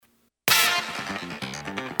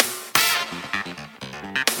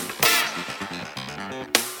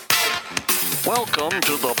Welcome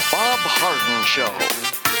to the Bob Harden Show,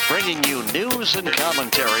 bringing you news and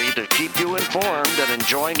commentary to keep you informed and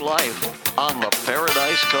enjoying life on the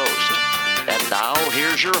Paradise Coast. And now,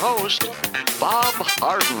 here's your host, Bob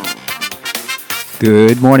Harden.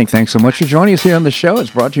 Good morning. Thanks so much for joining us here on the show. It's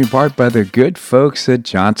brought to you in part by the good folks at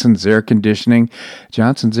Johnson's Air Conditioning.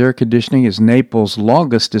 Johnson's Air Conditioning is Naples'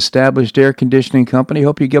 longest established air conditioning company.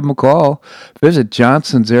 Hope you give them a call. Visit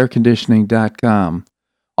johnsonsairconditioning.com.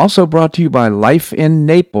 Also brought to you by Life in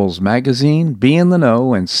Naples magazine. Be in the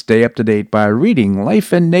know and stay up to date by reading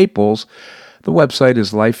Life in Naples. The website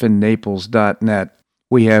is lifeinnaples.net.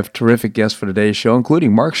 We have terrific guests for today's show,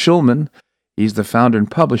 including Mark Schulman. He's the founder and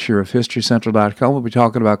publisher of HistoryCentral.com. We'll be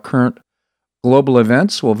talking about current global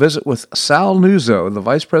events. We'll visit with Sal Nuzzo, the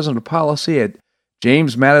Vice President of Policy at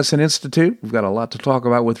James Madison Institute. We've got a lot to talk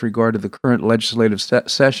about with regard to the current legislative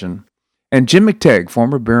session. And Jim McTagg,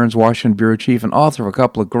 former Barron's Washington Bureau Chief and author of a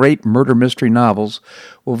couple of great murder mystery novels.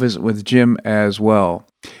 We'll visit with Jim as well.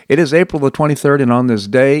 It is April the 23rd, and on this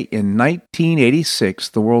day in 1986,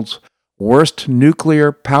 the world's worst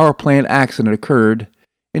nuclear power plant accident occurred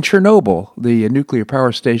in Chernobyl, the nuclear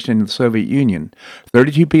power station in the Soviet Union.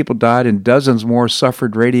 32 people died and dozens more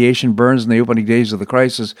suffered radiation burns in the opening days of the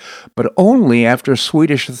crisis, but only after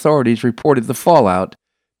Swedish authorities reported the fallout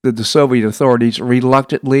did the Soviet authorities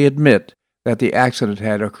reluctantly admit that the accident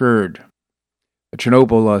had occurred. The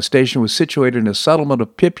Chernobyl station was situated in a settlement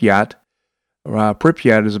of Pripyat.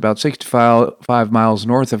 Pripyat is about 65 miles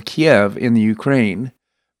north of Kiev in the Ukraine.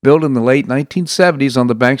 Built in the late 1970s on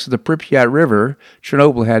the banks of the Pripyat River,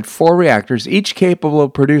 Chernobyl had 4 reactors, each capable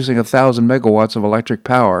of producing 1,000 megawatts of electric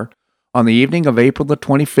power. On the evening of April the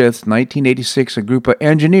 25th, 1986, a group of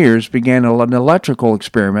engineers began an electrical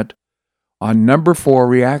experiment on number 4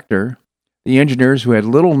 reactor. The engineers, who had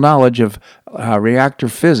little knowledge of reactor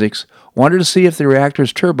physics, wanted to see if the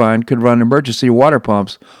reactor's turbine could run emergency water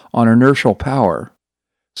pumps on inertial power.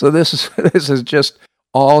 So this is just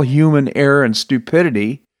all human error and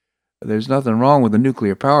stupidity. There's nothing wrong with a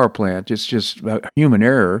nuclear power plant. It's just human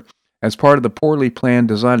error. As part of the poorly planned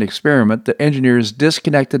design experiment, the engineers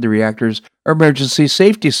disconnected the reactor's emergency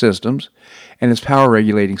safety systems and its power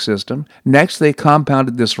regulating system. Next, they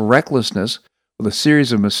compounded this recklessness with a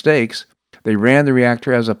series of mistakes. They ran the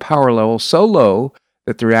reactor as a power level so low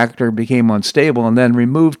that the reactor became unstable, and then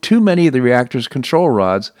removed too many of the reactor's control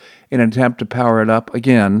rods in an attempt to power it up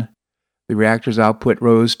again. The reactor's output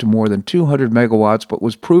rose to more than 200 megawatts, but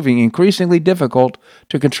was proving increasingly difficult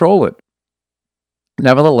to control it.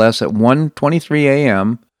 Nevertheless, at 1:23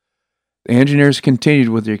 a.m., the engineers continued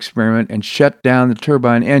with the experiment and shut down the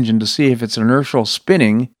turbine engine to see if its inertial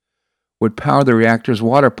spinning would power the reactor's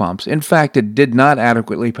water pumps. In fact, it did not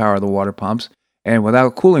adequately power the water pumps, and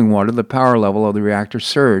without cooling water, the power level of the reactor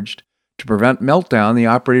surged. To prevent meltdown, the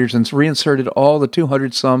operators reinserted all the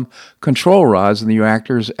 200-some control rods in the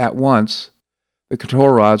reactors at once. The control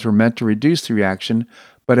rods were meant to reduce the reaction,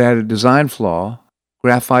 but had a design flaw: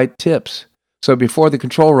 graphite tips. So before the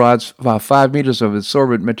control rods, about 5 meters of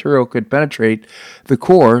absorbent material could penetrate the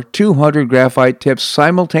core, 200 graphite tips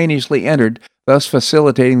simultaneously entered, thus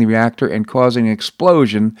facilitating the reactor and causing an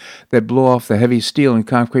explosion that blew off the heavy steel and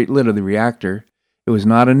concrete lid of the reactor. It was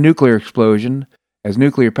not a nuclear explosion, as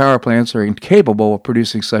nuclear power plants are incapable of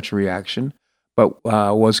producing such a reaction, but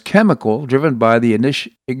was chemical, driven by the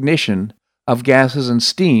ignition of gases and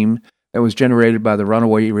steam that was generated by the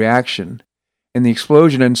runaway reaction. In the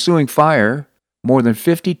explosion and ensuing fire, more than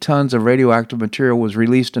 50 tons of radioactive material was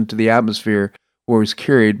released into the atmosphere, where it was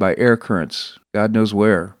carried by air currents. God knows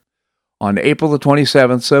where. On April the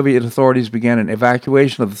 27th, Soviet authorities began an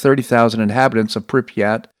evacuation of the 30,000 inhabitants of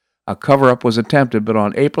Pripyat. A cover-up was attempted, but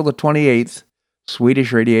on April the 28th,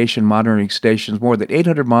 Swedish radiation monitoring stations more than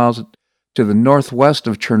 800 miles to the northwest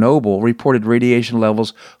of Chernobyl reported radiation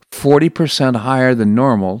levels 40% higher than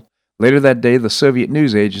normal. Later that day, the Soviet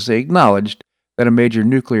news agency acknowledged that a major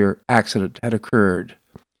nuclear accident had occurred.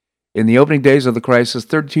 In the opening days of the crisis,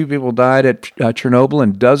 32 people died at Chernobyl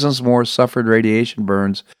and dozens more suffered radiation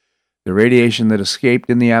burns. The radiation that escaped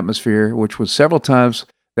in the atmosphere, which was several times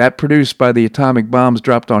that produced by the atomic bombs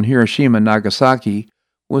dropped on Hiroshima and Nagasaki,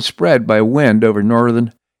 was spread by wind over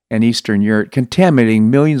northern and eastern Europe, contaminating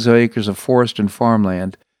millions of acres of forest and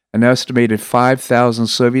farmland. An estimated 5,000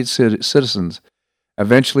 Soviet citizens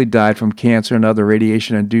eventually died from cancer and other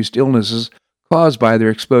radiation-induced illnesses caused by their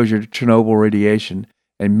exposure to Chernobyl radiation,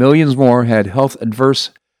 and millions more had health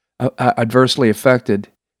adversely affected.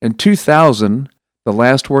 In 2000, the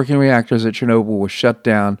last working reactors at Chernobyl were shut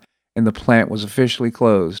down, and the plant was officially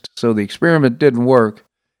closed. So the experiment didn't work,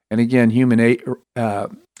 and again, human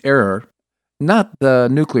error, not the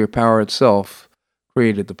nuclear power itself,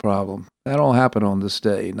 created the problem. That all happened on this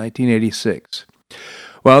day, 1986.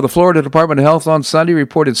 Well, the Florida Department of Health on Sunday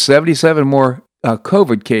reported 77 more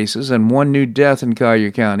COVID cases and one new death in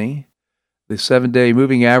Collier County. The 7-day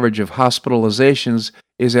moving average of hospitalizations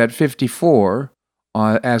is at 54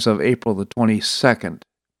 as of April the 22nd.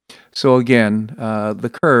 So again,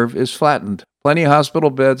 the curve is flattened. Plenty of hospital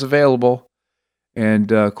beds available.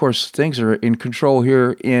 And, of course, things are in control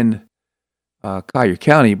here in Collier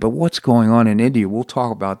County. But what's going on in India? We'll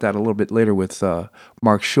talk about that a little bit later with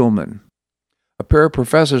Mark Schulman. A pair of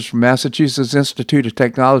professors from Massachusetts Institute of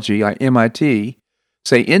Technology, MIT,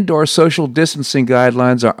 say indoor social distancing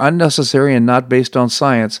guidelines are unnecessary and not based on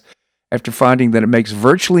science after finding that it makes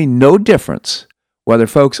virtually no difference whether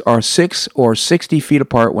folks are 6 or 60 feet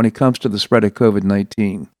apart when it comes to the spread of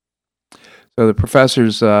COVID-19. So the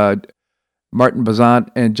professors, Martin Bazant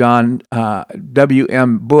and John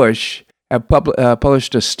W.M. Bush, have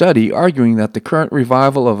published a study arguing that the current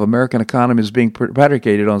revival of American economy is being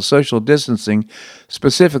predicated on social distancing,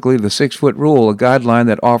 specifically the 6-foot rule, a guideline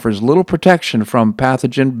that offers little protection from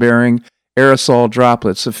pathogen-bearing aerosol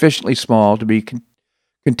droplets sufficiently small to be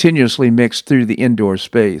continuously mixed through the indoor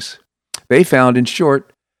space. They found, in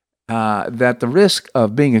short, that the risk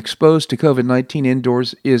of being exposed to COVID-19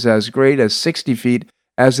 indoors is as great as 60 feet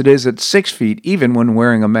as it is at 6 feet, even when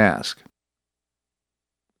wearing a mask.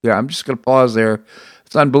 Yeah, I'm just going to pause there.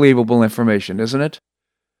 It's unbelievable information, isn't it?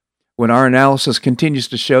 When our analysis continues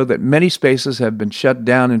to show that many spaces have been shut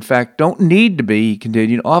down, in fact, don't need to be, he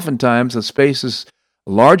continued. Oftentimes, the space is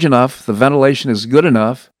large enough, the ventilation is good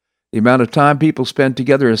enough, the amount of time people spend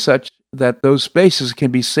together is such that those spaces can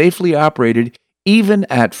be safely operated even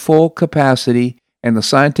at full capacity, and the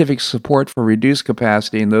scientific support for reduced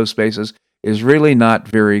capacity in those spaces is really not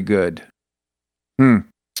very good.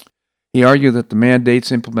 He argued that the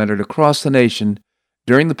mandates implemented across the nation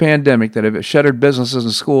during the pandemic that have shuttered businesses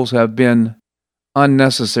and schools have been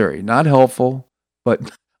unnecessary. Not helpful,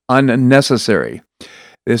 but unnecessary.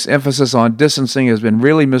 This emphasis on distancing has been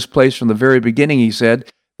really misplaced from the very beginning, he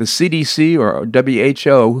said. The CDC or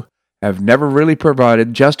WHO have never really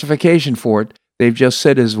provided justification for it. They've just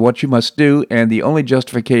said is what you must do, and the only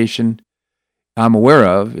justification I'm aware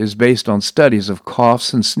of is based on studies of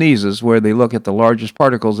coughs and sneezes where they look at the largest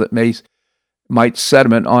particles that might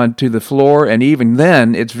sediment onto the floor, and even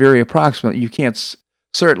then it's very approximate. You can't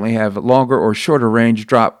certainly have longer or shorter range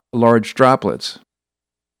large droplets.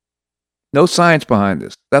 No science behind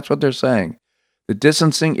this. That's what they're saying. The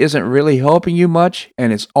distancing isn't really helping you much,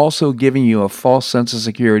 and it's also giving you a false sense of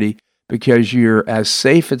security because you're as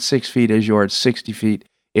safe at 6 feet as you are at 60 feet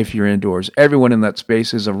if you're indoors. Everyone in that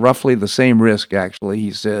space is of roughly the same risk, actually,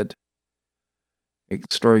 he said. The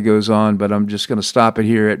story goes on, but I'm just going to stop it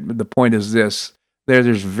here. The point is this.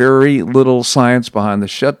 There's very little science behind the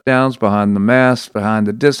shutdowns, behind the masks, behind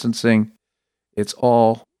the distancing. It's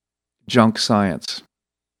all junk science.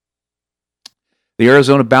 The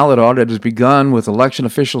Arizona ballot audit has begun with election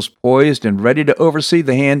officials poised and ready to oversee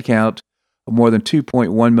the hand count of more than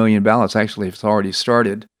 2.1 million ballots. Actually, it's already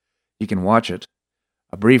started. You can watch it.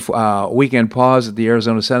 A brief weekend pause at the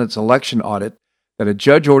Arizona Senate's election audit that a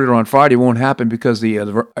judge ordered on Friday won't happen because the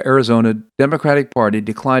Arizona Democratic Party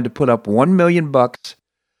declined to put up $1 million,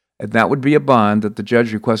 and that would be a bond that the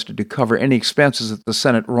judge requested to cover any expenses that the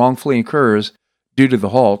Senate wrongfully incurs due to the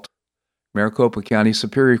halt. Maricopa County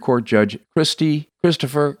Superior Court Judge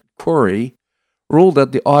Christopher Corey ruled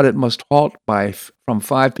that the audit must halt from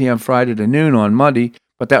 5 p.m. Friday to noon on Monday,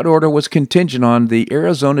 but that order was contingent on the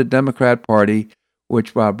Arizona Democrat Party,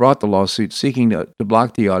 which brought the lawsuit seeking to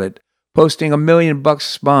block the audit, posting $1 million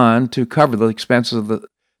bond to cover the expenses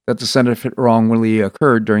that the Senate wrongly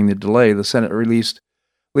occurred during the delay. The Senate release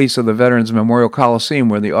of the Veterans Memorial Coliseum,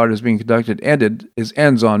 where the audit is being conducted,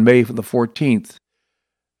 ends on May the 14th.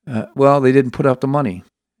 Well, they didn't put up the money,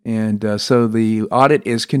 and so the audit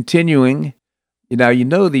is continuing.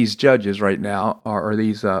 Now, these judges right now, or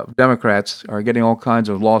these Democrats, are getting all kinds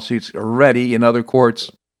of lawsuits ready in other courts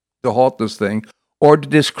to halt this thing or to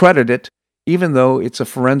discredit it, even though it's a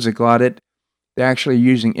forensic audit. They're actually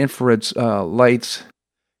using infrared lights.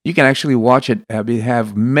 You can actually watch it.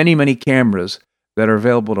 Have many, many cameras that are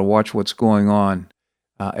available to watch what's going on.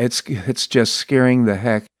 It's just scaring the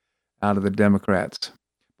heck out of the Democrats.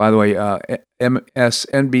 By the way,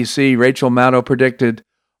 MSNBC Rachel Maddow predicted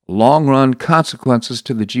long-run consequences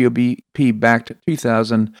to the GOP-backed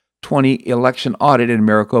 2020 election audit in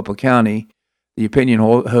Maricopa County. The opinion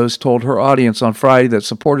host told her audience on Friday that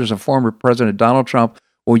supporters of former President Donald Trump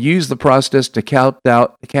will use the process to cast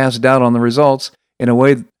doubt on the results in a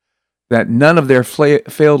way that none of their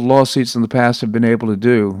failed lawsuits in the past have been able to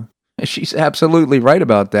do. She's absolutely right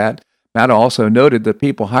about that. Matta also noted that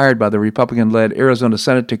people hired by the Republican-led Arizona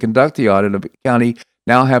Senate to conduct the audit of the county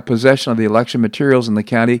now have possession of the election materials in the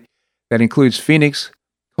county. That includes Phoenix,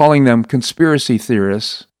 calling them conspiracy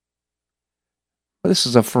theorists. Well, this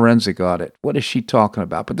is a forensic audit. What is she talking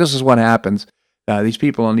about? But this is what happens. These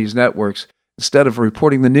people on these networks, instead of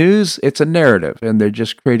reporting the news, it's a narrative, and they're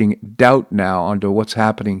just creating doubt now onto what's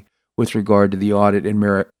happening with regard to the audit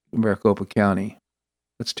in Maricopa County.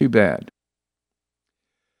 That's too bad.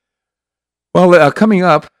 Well, coming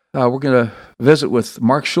up, we're going to visit with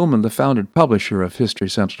Mark Schulman, the founder and publisher of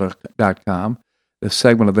HistoryCentral.com. This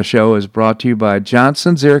segment of the show is brought to you by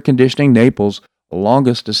Johnson's Air Conditioning, Naples, the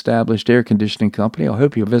longest established air conditioning company. I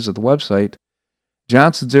hope you'll visit the website,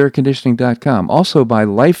 johnsonsairconditioning.com. Also by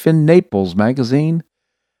Life in Naples magazine.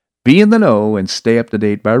 Be in the know and stay up to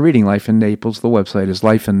date by reading Life in Naples. The website is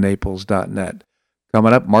lifeinnaples.net.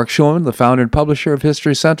 Coming up, Mark Schulman, the founder and publisher of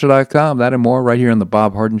HistoryCentral.com. That and more right here on The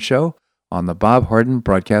Bob Harden Show on the Bob Harden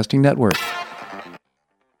Broadcasting Network.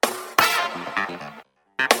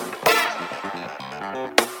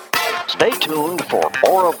 Stay tuned for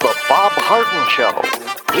more of The Bob Harden Show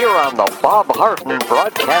here on the Bob Harden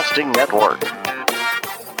Broadcasting Network.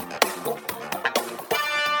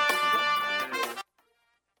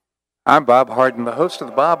 I'm Bob Harden, the host of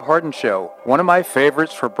The Bob Harden Show. One of my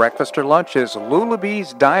favorites for breakfast or lunch is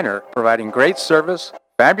Lulabee's Diner, providing great service,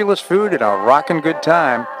 fabulous food, and a rockin' good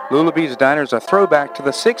time. Lulabee's Diner is a throwback to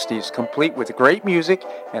the 60s, complete with great music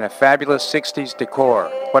and a fabulous 60s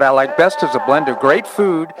decor. What I like best is a blend of great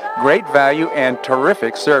food, great value, and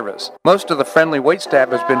terrific service. Most of the friendly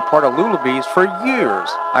waitstaff has been part of Lulabee's for years.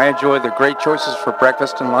 I enjoy the great choices for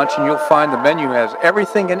breakfast and lunch, and you'll find the menu has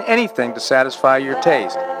everything and anything to satisfy your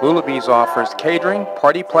taste. Lulabee's offers catering,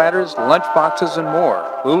 party platters, lunch boxes, and more.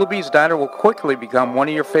 Lulabee's Diner will quickly become one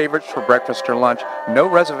of your favorites for breakfast or lunch. No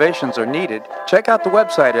reservations are needed. Check out the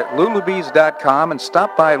website at lulabees.com and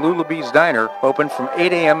stop by Lulabee's Diner, open from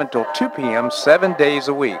 8 a.m. until 2 p.m. 7 days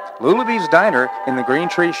a week. Lulabee's Diner in the Green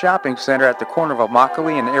Tree Shopping Center at the corner of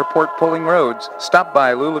Immokalee and Airport Pulling Roads. Stop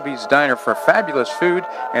by Lulabee's Diner for fabulous food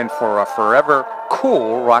and for a forever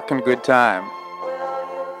cool rockin' good time.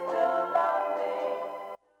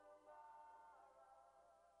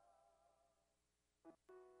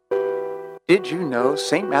 Did you know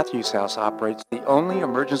St. Matthew's House operates the only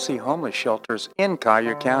emergency homeless shelters in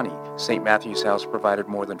Collier County? St. Matthew's House provided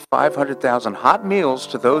more than 500,000 hot meals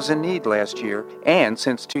to those in need last year, and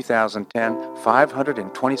since 2010,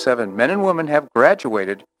 527 men and women have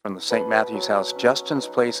graduated from the St. Matthew's House Justin's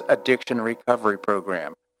Place Addiction Recovery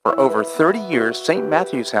Program. For over 30 years, St.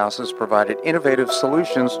 Matthew's House has provided innovative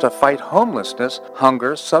solutions to fight homelessness,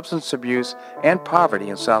 hunger, substance abuse, and poverty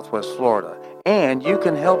in Southwest Florida. And you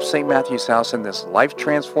can help St. Matthew's House in this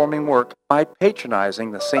life-transforming work by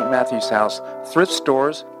patronizing the St. Matthew's House thrift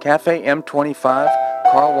stores, Cafe M25,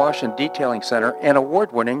 car wash and detailing center, and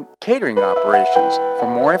award-winning catering operations. For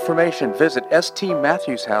more information, visit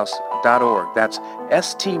stmatthewshouse.org. That's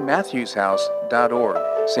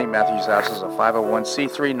stmatthewshouse.org. St. Matthew's House is a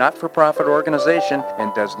 501c3 not-for-profit organization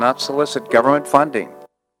and does not solicit government funding.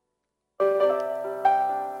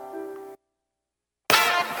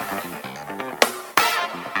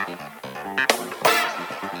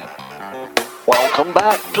 Welcome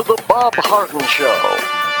back to the Bob Harden Show.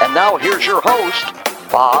 And now here's your host,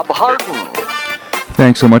 Bob Harden.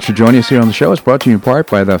 Thanks so much for joining us here on the show. It's brought to you in part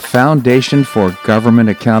by the Foundation for Government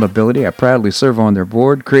Accountability. I proudly serve on their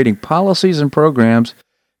board, creating policies and programs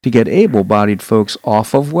to get able-bodied folks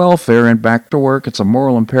off of welfare and back to work. It's a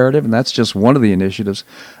moral imperative, and that's just one of the initiatives.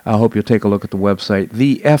 I hope you'll take a look at the website,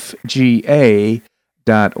 thefga.org.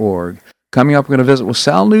 Coming up, we're going to visit with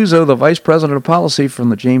Sal Nuzzo, the Vice President of Policy from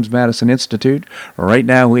the James Madison Institute. Right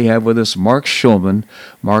now, we have with us Mark Schulman.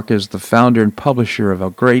 Mark is the founder and publisher of a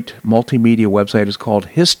great multimedia website. It's called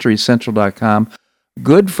HistoryCentral.com.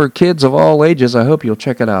 Good for kids of all ages. I hope you'll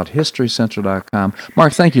check it out, HistoryCentral.com.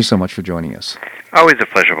 Mark, thank you so much for joining us. Always a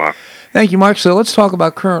pleasure, Bob. Thank you, Mark. So let's talk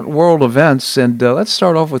about current world events, and let's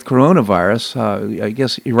start off with coronavirus. I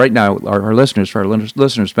guess right now, our listeners, for our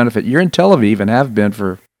listeners' benefit, you're in Tel Aviv and have been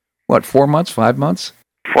for, 4 months, 5 months?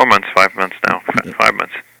 4 months, 5 months now. 5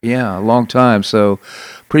 months. Yeah, a long time. So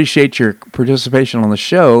appreciate your participation on the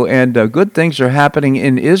show, and good things are happening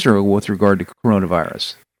in Israel with regard to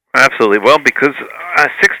coronavirus. Absolutely. Well, because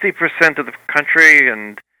 60% of the country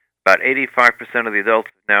and about 85% of the adults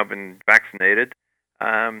have now been vaccinated,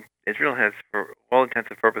 Israel has, for all intents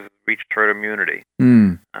and purposes, reached herd immunity.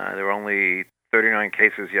 There were only 39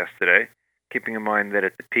 cases yesterday, keeping in mind that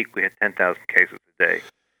at the peak we had 10,000 cases a day.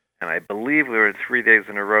 And I believe we were 3 days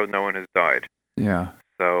in a row, no one has died. Yeah.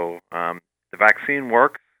 So the vaccine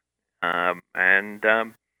works, and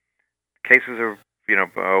cases are,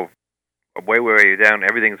 way down.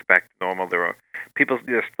 Everything's back to normal.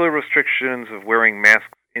 There's still restrictions of wearing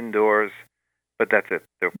masks indoors, but that's it.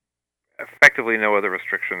 There are effectively no other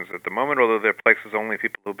restrictions at the moment, although there are places only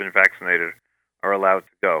people who've been vaccinated are allowed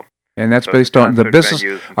to go. And that's based on the business.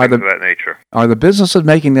 Are of that nature. Are the businesses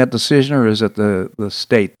making that decision, or is it the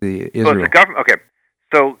state, the Israel? Well, the government. Okay,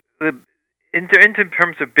 so in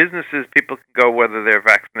terms of businesses, people can go whether they're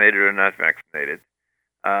vaccinated or not vaccinated.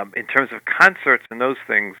 In terms of concerts and those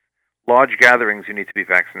things, large gatherings, you need to be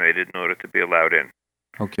vaccinated in order to be allowed in.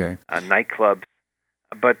 Okay. Nightclubs,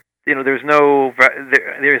 but there's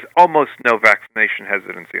almost no vaccination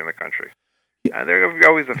hesitancy in the country. There are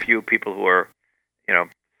always a few people who are,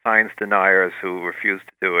 science deniers who refuse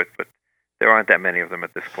to do it, but there aren't that many of them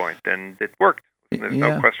at this point, and it worked. There's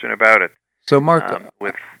no question about it. So, Mark,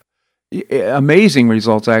 with amazing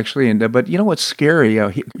results actually, but you know what's scary?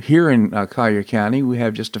 Here in Collier County, we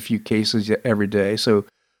have just a few cases every day, so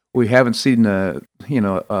we haven't seen an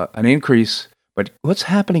increase. But what's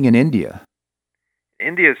happening in India?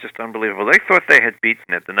 India is just unbelievable. They thought they had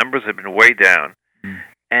beaten it. The numbers have been way down,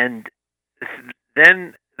 and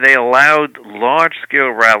then they allowed large-scale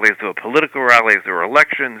rallies. There were political rallies. There were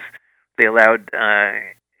elections. They allowed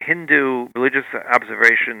Hindu religious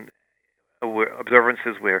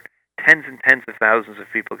observances where tens and tens of thousands of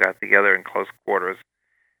people got together in close quarters.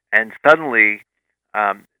 And suddenly,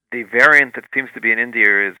 the variant that seems to be in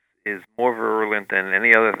India is more virulent than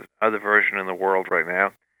any other version in the world right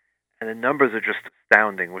now. And the numbers are just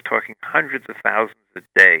astounding. We're talking hundreds of thousands a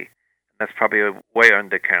day. That's probably a way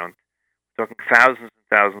undercount. We're talking thousands and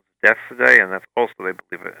thousands of deaths a day, and that's also, they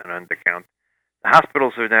believe, an undercount. The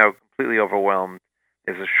hospitals are now completely overwhelmed.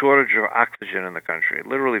 There's a shortage of oxygen in the country.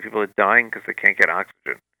 Literally, people are dying because they can't get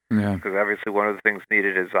oxygen. Yeah. Because obviously one of the things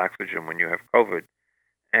needed is oxygen when you have COVID.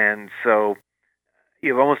 And so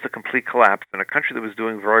you have almost a complete collapse in a country that was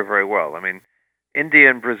doing very, very well. I mean, India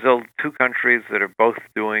and Brazil, two countries that are both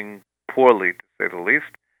doing poorly, to say the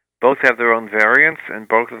least. Both have their own variants, and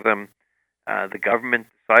both of them, the government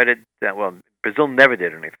decided that, Brazil never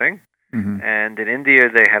did anything. Mm-hmm. And in India,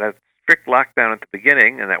 they had a strict lockdown at the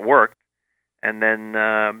beginning, and that worked. And then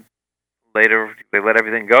later, they let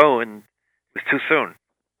everything go, and it was too soon.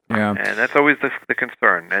 Yeah. And that's always the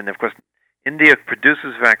concern. And, of course, India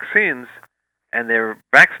produces vaccines, and they're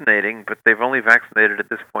vaccinating, but they've only vaccinated at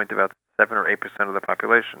this point about 7 or 8% of the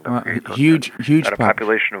population. Huge a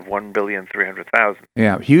population of 1,300,000.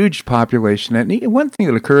 Yeah, huge population. And one thing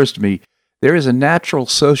that occurs to me, there is a natural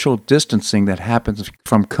social distancing that happens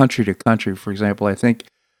from country to country. For example, I think,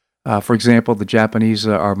 the Japanese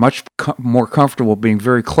are much more comfortable being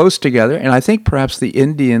very close together, and I think perhaps the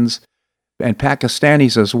Indians and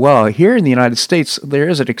Pakistanis as well. Here in the United States, there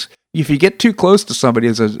is if you get too close to somebody,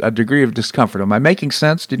 there's a degree of discomfort. Am I making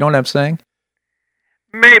sense? Do you know what I'm saying?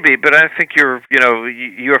 Maybe, but I think you're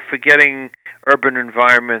forgetting urban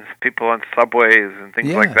environments, people on subways and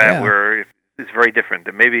things like that, where it's very different.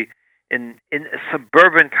 And maybe in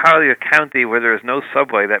suburban Collier County, where there is no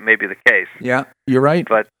subway, that may be the case. Yeah, you're right.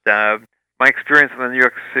 But my experience in the New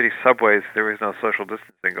York City subways, there is no social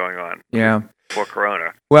distancing going on. Yeah. For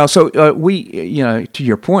Corona. Well, so we, to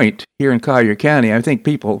your point, here in Collier County, I think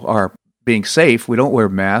people are being safe. We don't wear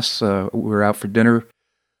masks. We were out for dinner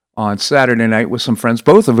on Saturday night with some friends,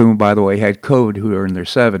 both of whom, by the way, had COVID, who are in their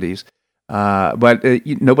 70s. But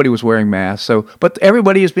nobody was wearing masks. But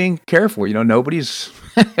everybody is being careful. Nobody's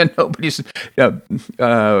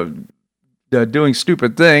doing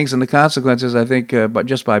stupid things, and the consequences, I think, but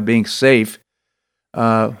just by being safe.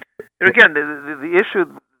 And again, the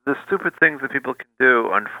issue. The stupid things that people can do,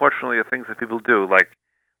 unfortunately, are things that people do, like,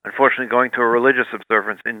 unfortunately, going to a religious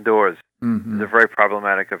observance indoors is a very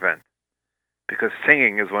problematic event, because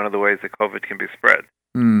singing is one of the ways that COVID can be spread.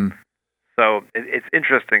 Mm. So it's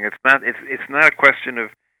interesting. It's not a question of.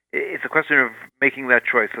 It's a question of making that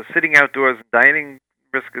choice. So sitting outdoors and dining,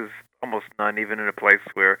 risk is almost none, even in a place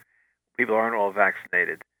where people aren't all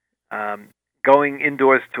vaccinated. Going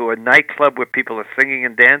indoors to a nightclub where people are singing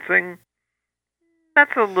and dancing.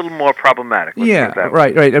 That's a little more problematic. Yeah,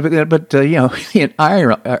 right. But in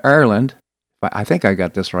Ireland, I think I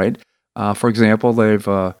got this right. For example,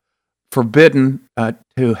 they've forbidden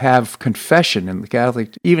to have confession in the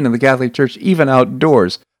Catholic Church, even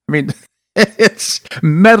outdoors. I mean, it's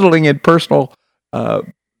meddling in personal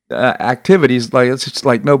activities. It's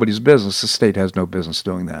like nobody's business. The state has no business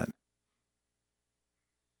doing that.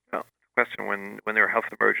 Well, the question when there are health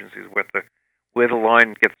emergencies where the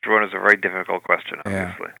line gets drawn is a very difficult question,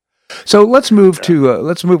 obviously. Yeah. So let's move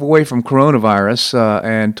away from coronavirus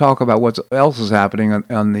and talk about what else is happening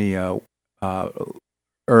on the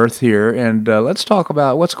earth here, and let's talk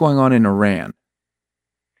about what's going on in Iran.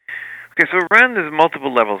 Okay, so Iran, there's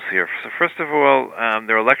multiple levels here. So first of all,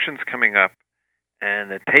 there are elections coming up, and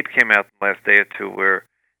the tape came out the last day or two where it's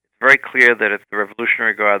very clear that it's the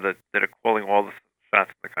Revolutionary Guard that are calling all the shots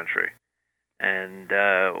in the country. And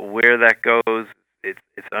where that goes,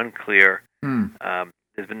 it's unclear.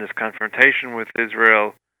 There's been this confrontation with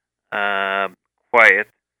Israel, quiet,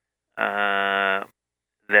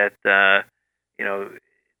 that,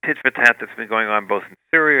 tit for tat that's been going on both in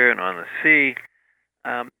Syria and on the sea.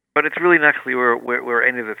 But it's really not clear where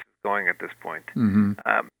any of this is going at this point. Mm-hmm.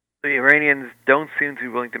 The Iranians don't seem to be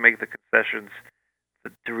willing to make the concessions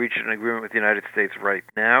to reach an agreement with the United States right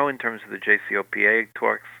now in terms of the JCPOA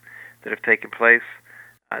talks that have taken place.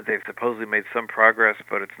 They've supposedly made some progress,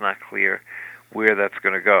 but it's not clear where that's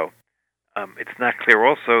going to go. It's not clear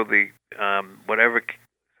also whatever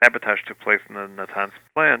sabotage took place in the Natanz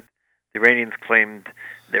plant. The Iranians claimed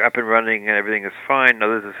they're up and running and everything is fine.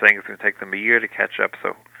 Others are saying it's going to take them a year to catch up.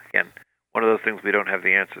 So, again, one of those things we don't have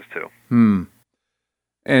the answers to.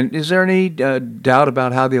 And is there any doubt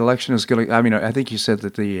about how the election is going to... I mean, I think you said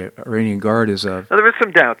that the Iranian Guard is a... No, there is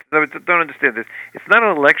some doubt. Don't understand this. It's not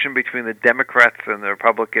an election between the Democrats and the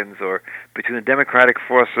Republicans or between the Democratic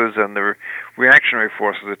forces and the reactionary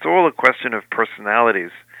forces. It's all a question of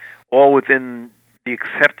personalities, all within the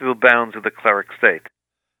acceptable bounds of the cleric state.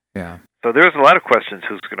 Yeah. So there's a lot of questions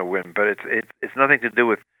who's going to win, but it's nothing to do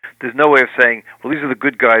with... There's no way of saying, well, these are the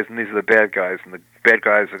good guys and these are the bad guys, and the bad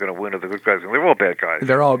guys are going to win or the good guys. They're all bad guys.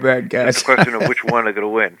 They're all bad guys. It's a question of which one are going to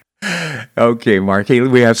win. Okay, Mark. Hey,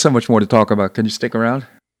 we have so much more to talk about. Can you stick around?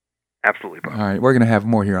 Absolutely, Bob. All right. We're going to have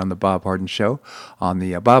more here on the Bob Harden Show on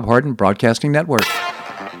the Bob Harden Broadcasting Network.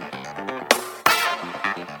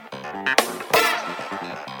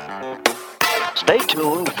 Stay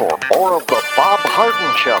tuned for more of the Bob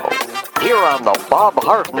Harden Show here on the Bob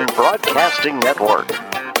Harden Broadcasting Network.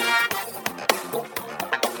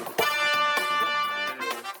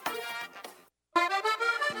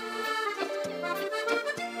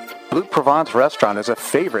 Blue Provence Restaurant is a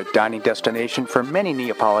favorite dining destination for many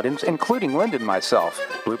Neapolitans, including Linda and myself.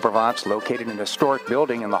 Blue Provence, located in a historic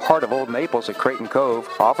building in the heart of Old Naples at Creighton Cove,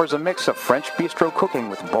 offers a mix of French bistro cooking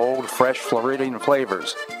with bold, fresh Floridian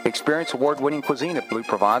flavors. Experience award-winning cuisine at Blue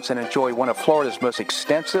Provence and enjoy one of Florida's most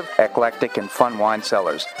extensive, eclectic, and fun wine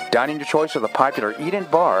cellars. Dining your choice of the popular Eat-In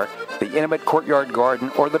Bar, the intimate Courtyard Garden,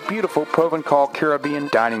 or the beautiful Provencal Caribbean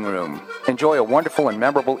Dining Room. Enjoy a wonderful and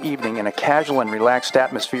memorable evening in a casual and relaxed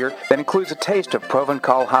atmosphere that includes a taste of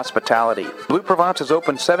Provencal hospitality. Blue Provence is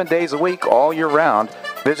open 7 days a week all year round.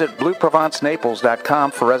 Visit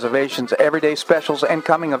BlueProvenceNaples.com for reservations, everyday specials, and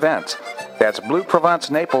coming events. That's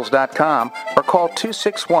BlueProvenceNaples.com or call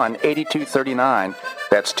 261-8239.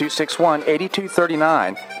 That's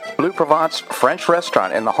 261-8239. Blue Provence French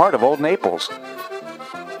Restaurant in the heart of Old Naples.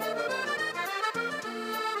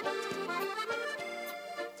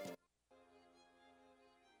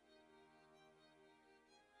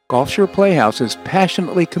 Gulfshire Playhouse is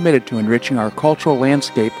passionately committed to enriching our cultural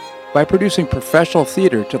landscape by producing professional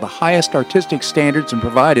theater to the highest artistic standards and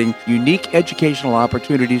providing unique educational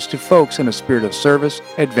opportunities to folks in a spirit of service,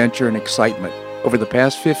 adventure, and excitement. Over the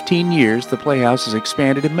past 15 years, the Playhouse has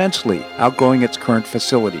expanded immensely, outgrowing its current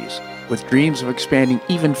facilities. With dreams of expanding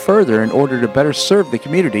even further in order to better serve the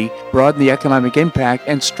community, broaden the economic impact,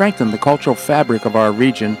 and strengthen the cultural fabric of our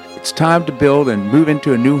region, it's time to build and move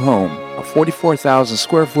into a new home. A 44,000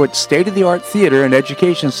 square foot state-of-the-art theater and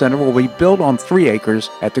education center will be built on 3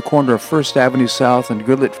 acres at the corner of 1st Avenue South and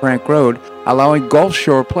Goodlet Frank Road, allowing Gulf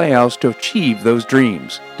Shore Playhouse to achieve those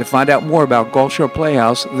dreams. To find out more about Gulf Shore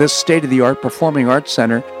Playhouse, this state-of-the-art performing arts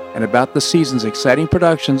center, and about the season's exciting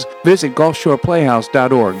productions, visit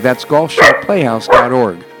GulfShorePlayhouse.org. That's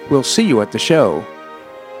GulfShorePlayhouse.org. We'll see you at the show.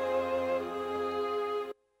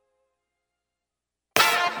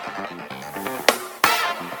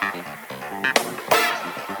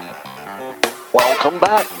 Welcome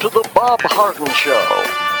back to the Bob Harden Show.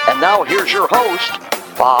 And now here's your host,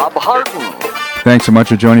 Bob Harden. Thanks so much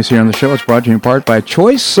for joining us here on the show. It's brought to you in part by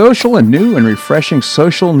Choice Social, a new and refreshing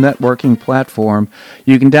social networking platform.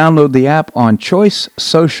 You can download the app on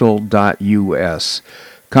choicesocial.us.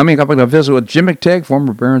 Coming up, I'm going to visit with Jim McTagg,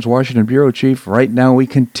 former Barron's Washington Bureau Chief. Right now, we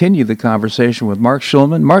continue the conversation with Mark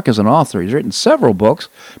Schulman. Mark is an author. He's written several books,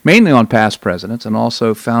 mainly on past presidents, and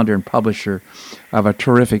also founder and publisher of a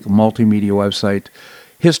terrific multimedia website,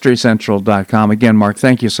 HistoryCentral.com. Again, Mark,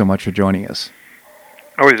 thank you so much for joining us.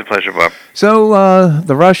 Always a pleasure, Bob. So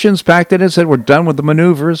the Russians packed it and said, we're done with the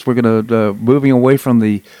maneuvers. We're going to moving away from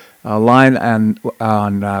the line on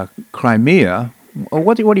Crimea.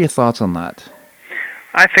 What are your thoughts on that?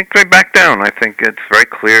 I think they back down. I think it's very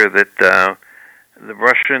clear that the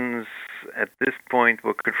Russians at this point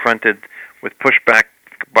were confronted with pushback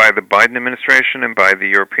by the Biden administration and by the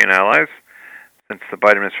European allies, since the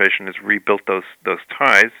Biden administration has rebuilt those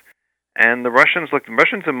ties. And the Russians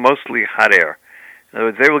are mostly hot air. In other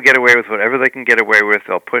words, they will get away with whatever they can get away with.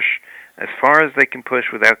 They'll push as far as they can push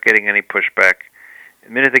without getting any pushback. The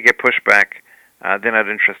minute they get pushback, they're not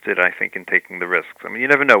interested, I think, in taking the risks. I mean, you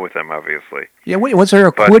never know with them, obviously. Yeah, was there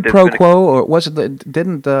a quid pro quo, or was it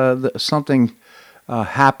didn't something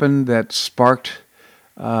happen that sparked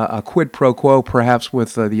a quid pro quo, perhaps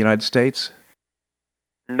with the United States?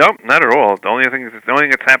 Nope, not at all. The only thing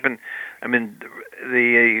that's happened, I mean,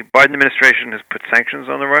 the Biden administration has put sanctions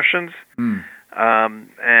on the Russians,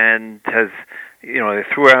 and has, they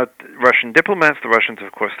threw out Russian diplomats. The Russians,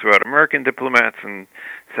 of course, threw out American diplomats and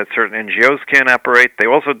said certain NGOs can't operate. They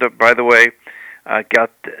also, by the way,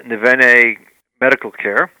 got Nevene medical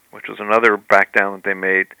care, which was another back down that they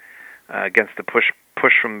made against the push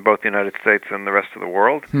from both the United States and the rest of the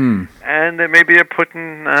world. And there may be a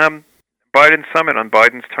Putin Biden summit on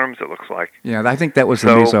Biden's terms, it looks like. Yeah, I think that was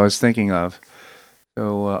the news I was thinking of.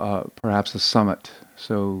 So perhaps a summit.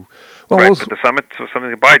 So, well, right, but the summit was something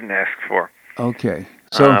that Biden asked for. Okay.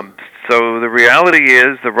 So the reality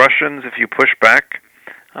is the Russians, if you push back,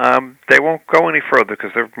 they won't go any further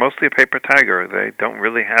because they're mostly a paper tiger. They don't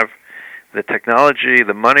really have the technology,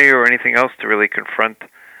 the money, or anything else to really confront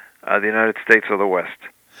the United States or the West.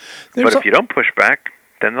 But if you don't push back,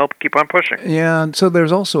 then they'll keep on pushing. Yeah, and so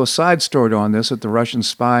there's also a side story on this, that the Russians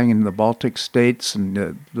spying in the Baltic states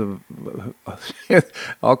and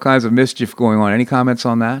all kinds of mischief going on. Any comments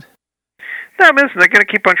on that? No, listen, they're going to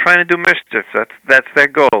keep on trying to do mischief. That's their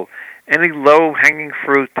goal. Any low-hanging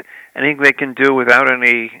fruit, anything they can do without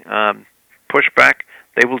any pushback,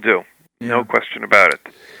 they will do. Yeah. No question about it.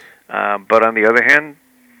 But on the other hand,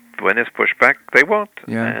 when there's pushback, they won't.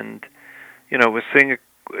 Yeah. And, we're seeing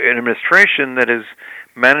an administration that has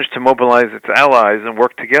managed to mobilize its allies and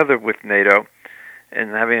work together with NATO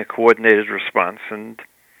and having a coordinated response. And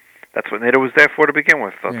that's what NATO was there for to begin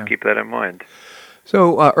with. Let's keep that in mind.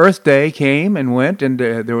 So Earth Day came and went, and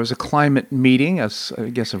there was a climate meeting, I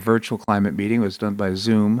guess a virtual climate meeting. It was done by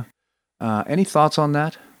Zoom. Any thoughts on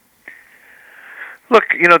that? Look,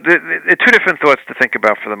 there are two different thoughts to think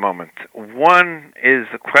about for the moment. One is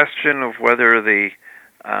the question of whether the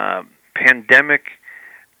pandemic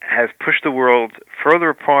has pushed the world further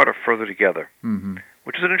apart or further together,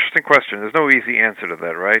 which is an interesting question. There's no easy answer to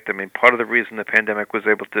that, right? I mean, part of the reason the pandemic was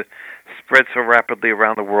able to spread so rapidly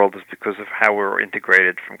around the world is because of how we're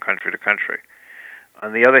integrated from country to country.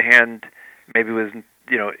 On the other hand, maybe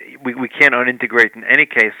we can't unintegrate in any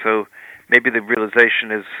case, so maybe the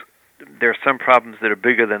realization is there are some problems that are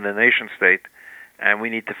bigger than the nation state, and we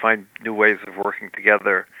need to find new ways of working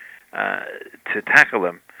together to tackle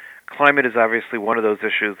them. Climate is obviously one of those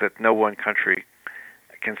issues that no one country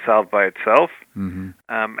can solve by itself, and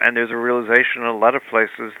there's a realization in a lot of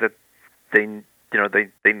places that they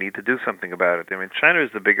need to do something about it. I mean, China is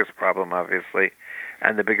the biggest problem, obviously,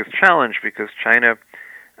 and the biggest challenge because China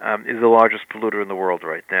is the largest polluter in the world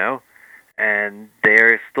right now, and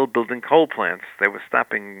they're still building coal plants. They were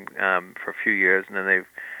stopping for a few years, and then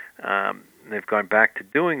they've gone back to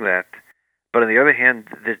doing that. But on the other hand,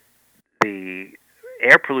 the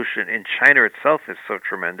air pollution in China itself is so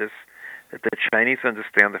tremendous that the Chinese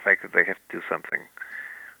understand the fact that they have to do something.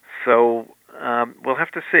 So we'll have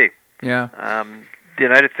to see. Yeah. The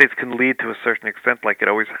United States can lead to a certain extent, like it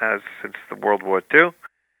always has since the World War II,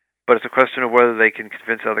 but it's a question of whether they can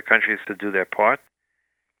convince other countries to do their part.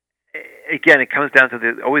 Again, it comes down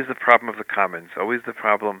to always the problem of the commons, always the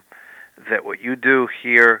problem that what you do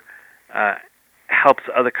here helps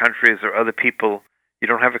other countries or other people. You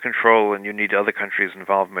don't have a control, and you need other countries'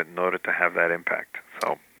 involvement in order to have that impact.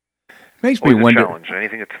 So, makes me wonder. A challenge.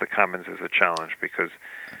 Anything that's the commons is a challenge because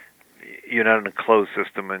you're not in a closed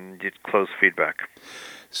system and you closed feedback.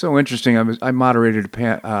 So interesting. I moderated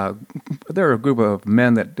there are a group of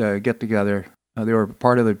men that get together. They were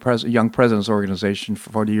part of the Young Presidents Organization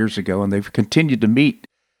 40 years ago, and they've continued to meet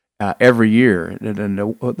every year. And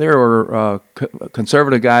there were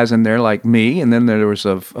conservative guys in there like me, and then there was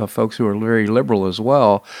folks who were very liberal as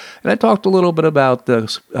well. And I talked a little bit about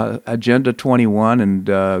the Agenda 21 and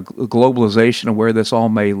globalization and where this all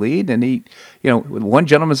may lead. And one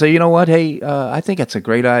gentleman said, hey, I think it's a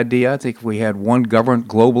great idea. I think if we had one government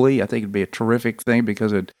globally, I think it'd be a terrific thing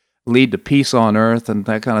because it'd lead to peace on earth and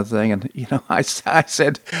that kind of thing. And, I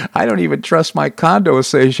said, I don't even trust my condo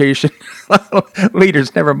association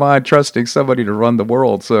leaders, never mind trusting somebody to run the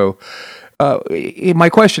world. So my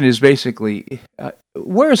question is basically,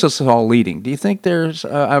 where is this all leading? Do you think there's?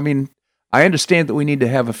 I mean, I understand that we need to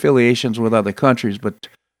have affiliations with other countries, but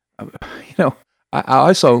you know, I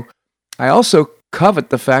also covet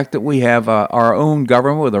the fact that we have our own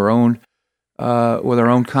government with our own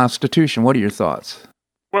constitution. What are your thoughts?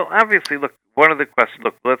 Well, obviously, look. One of the questions.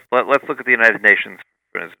 Look, let's look at the United Nations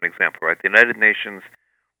as an example, right? The United Nations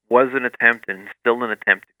was an attempt, and still an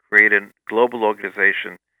attempt, to create a global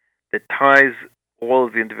organization that ties all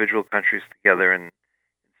of the individual countries together in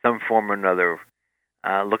some form or another.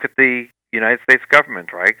 Look at the United States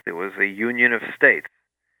government, right? There was a union of states.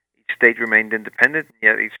 Each state remained independent,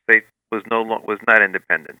 yet each state was not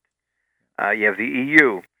independent. You have the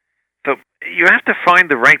EU. So you have to find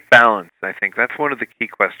the right balance. I think that's one of the key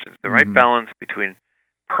questions: the right balance between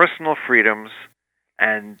personal freedoms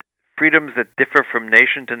and freedoms that differ from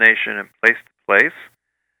nation to nation and place to place,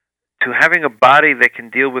 to having a body that can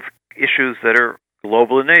deal with issues that are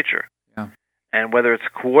global in nature. Yeah. And whether it's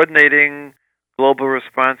coordinating global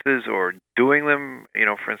responses or doing them,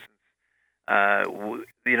 for instance,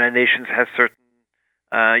 the United Nations has certain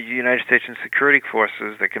United States security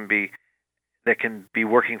forces that can be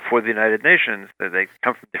working for the United Nations. That they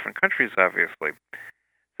come from different countries, obviously.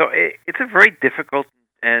 So it's a very difficult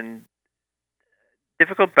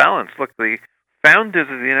balance. Look, the founders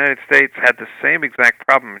of the United States had the same exact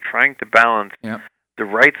problem, trying to balance the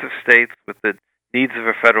rights of states with the needs of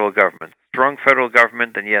a federal government. Strong federal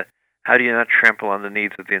government, and yet how do you not trample on the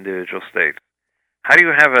needs of the individual states? How do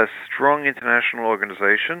you have a strong international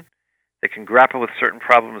organization that can grapple with certain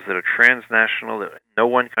problems that are transnational, that no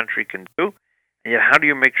one country can do? And yet how do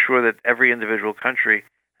you make sure that every individual country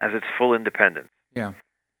has its full independence? Yeah.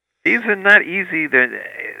 These are not easy.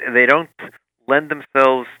 They don't lend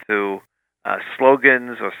themselves to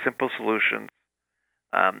slogans or simple solutions.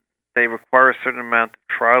 They require a certain amount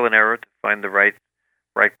of trial and error to find the right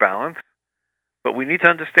balance. But we need to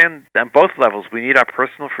understand on both levels. We need our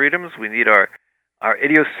personal freedoms. We need our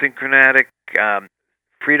idiosyncratic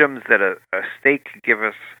freedoms that a state can give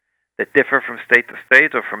us that differ from state to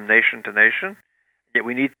state or from nation to nation. Yet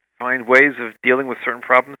we need to find ways of dealing with certain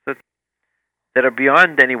problems that are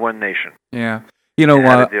beyond any one nation. Yeah.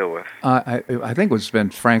 How to deal with. I think it was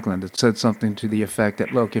Ben Franklin that said something to the effect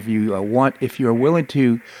that, look, if you are willing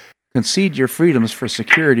to concede your freedoms for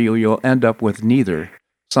security, you'll end up with neither.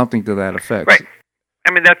 Something to that effect. Right.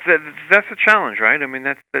 I mean, that's a challenge, right? I mean,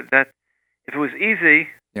 that if it was easy,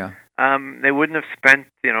 they wouldn't have spent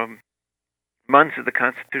months at the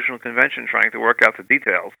Constitutional Convention trying to work out the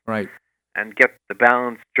details, right, and get the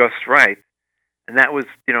balance just right. And that was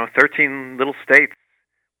 13 little states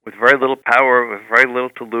with very little power, with very little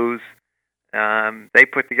to lose. They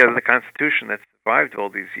put together the Constitution that survived all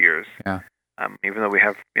these years. Yeah. Even though we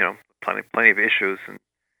have plenty of issues, and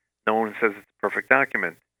no one says it's a perfect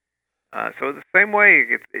document. So the same way,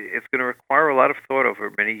 it's going to require a lot of thought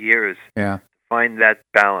over many years to find that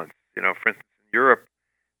balance. For instance, in Europe,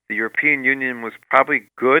 the European Union was probably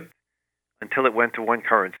good until it went to one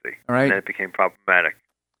currency, right, and then it became problematic.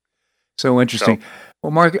 So interesting.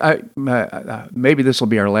 Well, Mark, maybe this will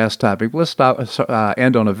be our last topic. Let's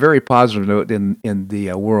end on a very positive note in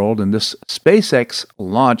the world. And this SpaceX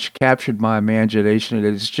launch captured my imagination. It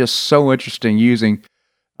is just so interesting using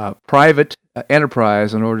private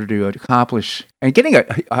enterprise in order to accomplish and getting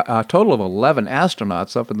a total of 11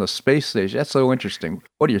 astronauts up in the space station. That's so interesting.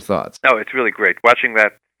 What are your thoughts? Oh, it's really great. Watching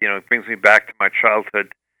that, it brings me back to my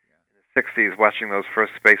childhood in the 60s, watching those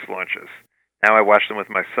first space launches. Now I watch them with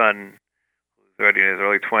my son, who's already in his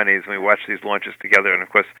early 20s, and we watch these launches together. And of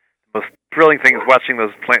course, the most thrilling thing is watching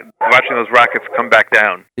those rockets come back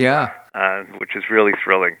down. Yeah, which is really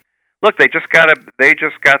thrilling. Look, they just got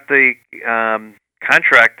the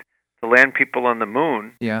contract to land people on the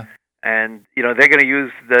moon. Yeah, and they're going to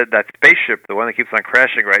use that spaceship, the one that keeps on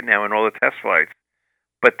crashing right now, in all the test flights.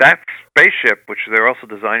 But that spaceship, which they're also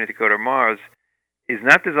designing to go to Mars, is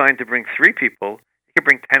not designed to bring 3 people. It can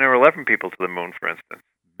bring 10 or 11 people to the moon, for instance.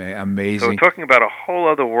 Amazing. So we're talking about a whole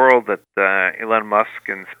other world that Elon Musk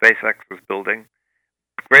and SpaceX was building.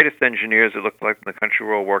 The greatest engineers, it looked like, in the country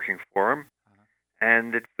were all working for him.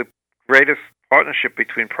 And it's the greatest partnership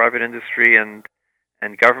between private industry and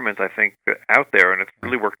government, I think, out there, and it's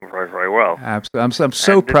really working very, very well. Absolutely. I'm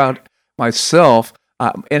so proud myself.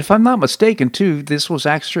 And if I'm not mistaken, too, this was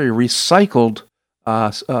actually a recycled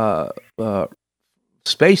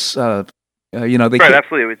space. Right,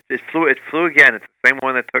 absolutely. It flew again. It's the same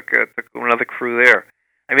one that took another crew there.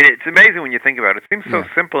 I mean, it's amazing when you think about it. It seems so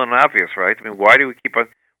simple and obvious, right? I mean, why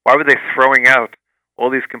were they throwing out all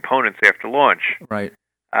these components after launch? Right.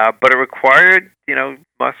 But it required,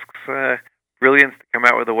 Musk's brilliance to come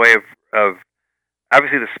out with a way of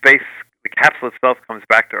obviously the capsule itself comes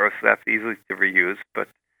back to Earth, so that's easily to reuse, but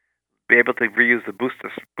be able to reuse the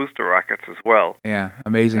booster rockets as well. Yeah,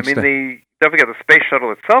 amazing stuff. Don't forget the space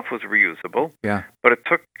shuttle itself was reusable. Yeah. But it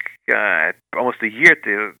took almost a year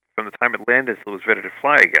from the time it landed until it was ready to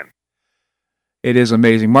fly again. It is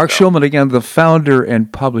amazing. Mark Schulman, again, the founder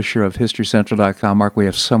and publisher of HistoryCentral.com. Mark, we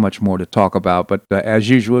have so much more to talk about, but as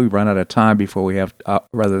usual, we run out of time before we have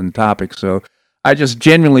rather than topics. So I just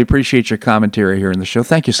genuinely appreciate your commentary here in the show.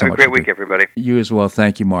 Thank you so much. Have a great week, everybody. You as well.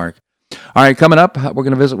 Thank you, Mark. All right, coming up, we're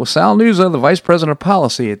going to visit with Sal Nuzzo, the Vice President of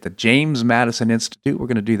Policy at the James Madison Institute. We're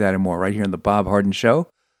going to do that and more right here in the Bob Harden Show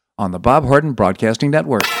on the Bob Harden Broadcasting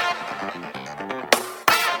Network.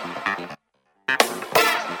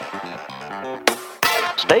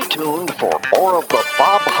 Stay tuned for more of the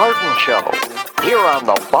Bob Harden Show here on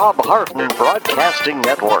the Bob Harden Broadcasting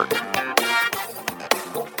Network.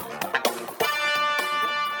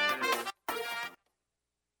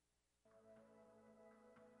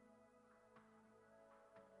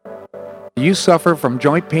 Do you suffer from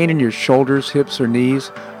joint pain in your shoulders, hips, or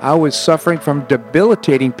knees? I was suffering from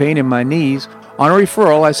debilitating pain in my knees. On a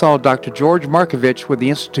referral, I saw Dr. George Markovich with the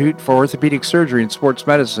Institute for Orthopedic Surgery and Sports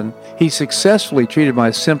Medicine. He successfully treated my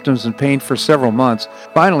symptoms and pain for several months.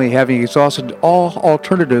 Finally, having exhausted all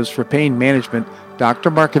alternatives for pain management, Dr.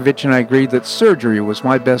 Markovich and I agreed that surgery was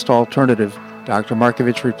my best alternative. Dr.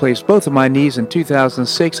 Markovich replaced both of my knees in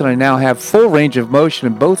 2006, and I now have full range of motion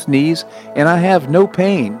in both knees, and I have no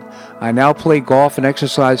pain. I now play golf and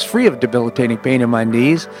exercise free of debilitating pain in my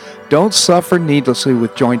knees. Don't suffer needlessly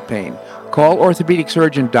with joint pain. Call orthopedic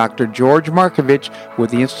surgeon Dr. George Markovich with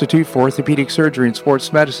the Institute for Orthopedic Surgery and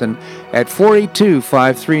Sports Medicine at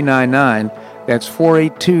 482-5399. That's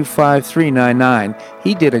 482-5399.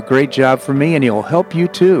 He did a great job for me, and he'll help you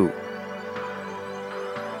too.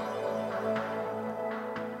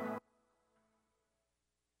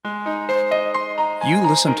 You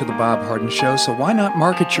listen to The Bob Harden Show, so why not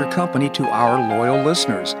market your company to our loyal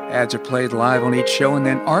listeners? Ads are played live on each show and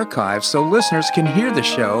then archived so listeners can hear the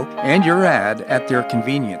show and your ad at their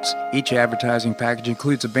convenience. Each advertising package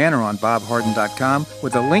includes a banner on bobharden.com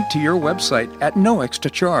with a link to your website at no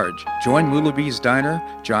extra charge. Join Lulabee's Diner,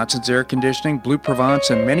 Johnson's Air Conditioning, Blue Provence,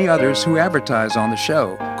 and many others who advertise on the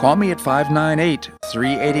show. Call me at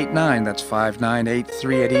 598-3889, that's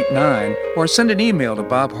 598-3889, or send an email to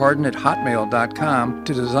bobharden@hotmail.com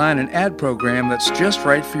to design an ad program that's just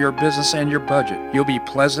right for your business and your budget. You'll be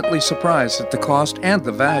pleasantly surprised at the cost and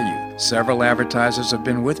the value. Several advertisers have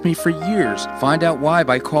been with me for years. Find out why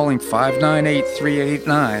by calling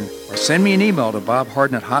 598-3889 or send me an email to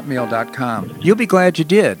bobharden@hotmail.com. You'll be glad you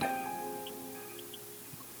did.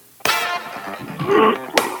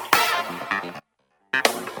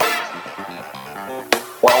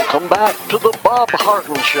 Welcome back to the Bob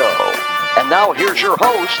Harden Show. And now here's your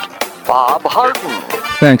host, Bob Harden.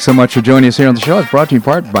 Thanks so much for joining us here on the show. It's brought to you in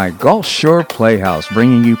part by Gulf Shore Playhouse,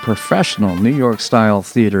 bringing you professional New York-style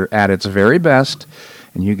theater at its very best.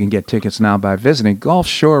 And you can get tickets now by visiting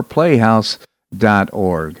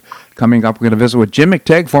gulfshoreplayhouse.org. Coming up, we're going to visit with Jim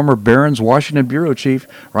McTagg, former Barron's Washington Bureau Chief.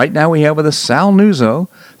 Right now we have with us Sal Nuzzo.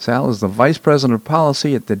 Sal is the Vice President of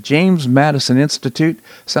Policy at the James Madison Institute.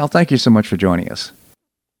 Sal, thank you so much for joining us.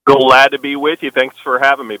 Glad to be with you. Thanks for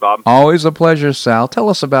having me, Bob. Always a pleasure, Sal. Tell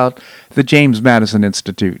us about the James Madison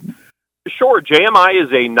Institute. Sure. JMI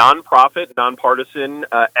is a nonprofit, nonpartisan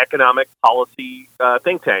economic policy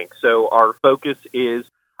think tank. So our focus is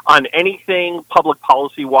on anything public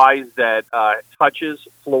policy-wise that touches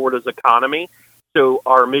Florida's economy. So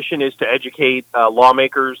our mission is to educate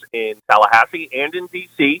lawmakers in Tallahassee and in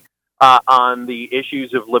D.C. On the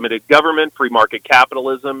issues of limited government, free market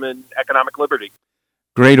capitalism, and economic liberty.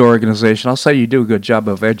 Great organization. I'll say you do a good job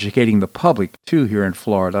of educating the public, too, here in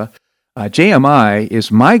Florida. JMI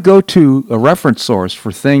is my go-to reference source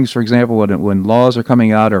for things, for example, when laws are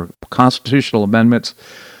coming out or constitutional amendments,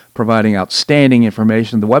 providing outstanding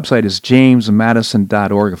information. The website is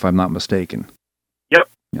jamesmadison.org, if I'm not mistaken. Yep.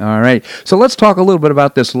 All right. So let's talk a little bit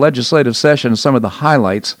about this legislative session and some of the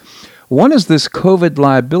highlights. One is this COVID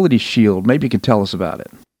liability shield. Maybe you can tell us about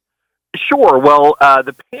it. Sure. Well,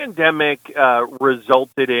 the pandemic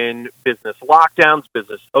resulted in business lockdowns,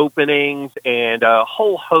 business openings, and a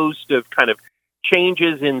whole host of kind of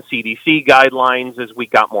changes in CDC guidelines as we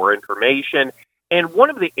got more information. And one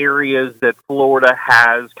of the areas that Florida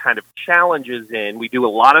has kind of challenges in, we do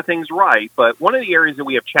a lot of things right, but one of the areas that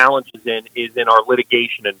we have challenges in is in our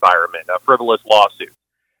litigation environment, frivolous lawsuits.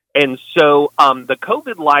 And so the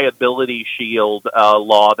COVID liability shield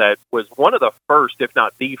law that was one of the first, if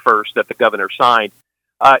not the first, that the governor signed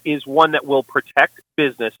is one that will protect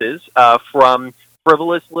businesses from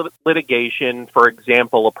frivolous litigation. For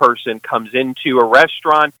example, a person comes into a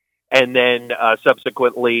restaurant and then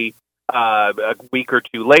subsequently a week or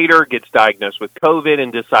two later gets diagnosed with COVID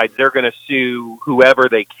and decides they're going to sue whoever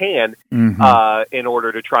they can in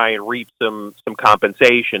order to try and reap some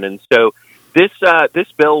compensation. And so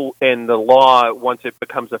this bill and the law, once it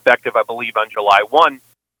becomes effective, I believe on July 1,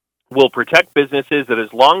 will protect businesses that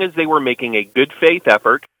as long as they were making a good faith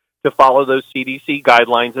effort to follow those CDC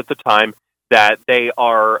guidelines at the time, that they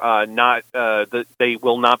are they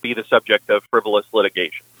will not be the subject of frivolous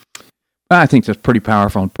litigation. I think that's pretty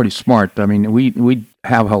powerful and pretty smart. I mean, we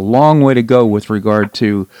have a long way to go with regard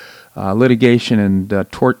to litigation and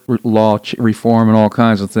tort law reform and all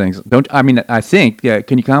kinds of things. I think. Yeah,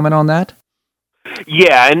 can you comment on that?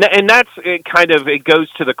 Yeah, and that's it goes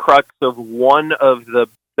to the crux of one of the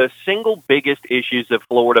single biggest issues that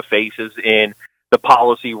Florida faces in the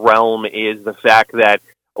policy realm is the fact that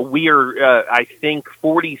we are, I think,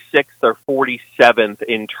 46th or 47th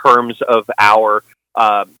in terms of our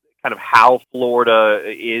kind of how Florida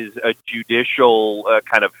is a judicial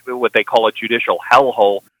kind of what they call a judicial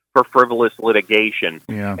hellhole for frivolous litigation.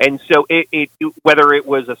 Yeah. And so it whether it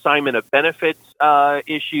was assignment of benefits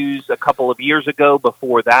issues a couple of years ago,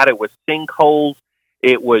 before that it was sinkholes,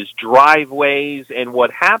 it was driveways, and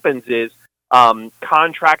what happens is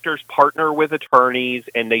contractors partner with attorneys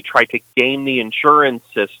and they try to game the insurance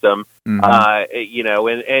system,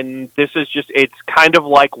 and this is it's kind of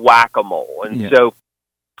like whack-a-mole. And so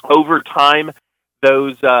over time,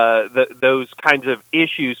 those kinds of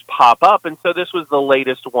issues pop up, and so this was the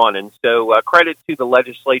latest one. And so credit to the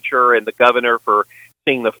legislature and the governor for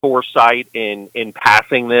seeing the foresight in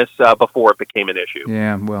passing this before it became an issue.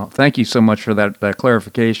 Yeah, well, thank you so much for that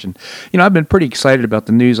clarification. I've been pretty excited about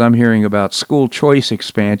the news I'm hearing about school choice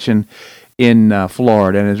expansion in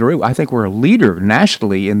Florida, and I think we're a leader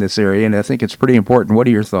nationally in this area, and I think it's pretty important. What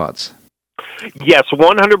are your thoughts? Yes,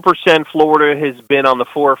 100%. Florida has been on the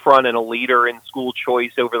forefront and a leader in school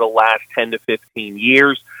choice over the last 10 to 15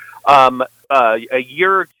 years. A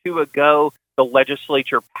year or two ago, the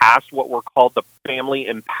legislature passed what were called the Family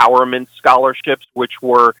Empowerment Scholarships, which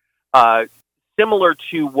were similar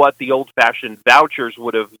to what the old-fashioned vouchers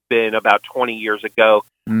would have been about 20 years ago.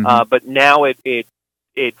 But now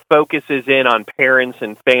it focuses in on parents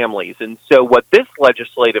and families. And so what this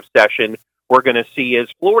legislative session we're going to see is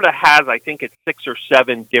Florida has, I think it's 6 or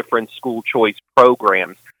 7 different school choice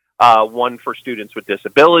programs. One for students with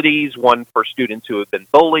disabilities, one for students who have been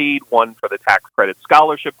bullied, one for the tax credit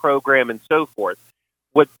scholarship program, and so forth.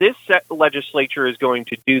 What this legislature is going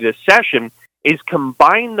to do this session is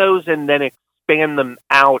combine those and then expand them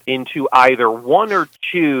out into either 1 or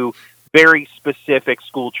 2 very specific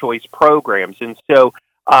school choice programs. And so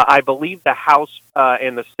I believe the House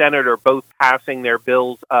and the Senate are both passing their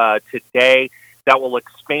bills today that will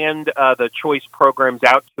expand the choice programs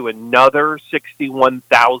out to another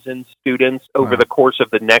 61,000 students over the course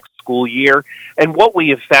of the next school year. And what we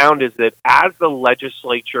have found is that as the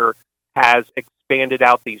legislature has expanded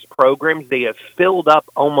out these programs, they have filled up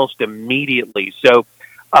almost immediately. So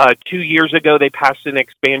 2 years ago, they passed an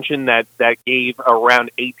expansion that gave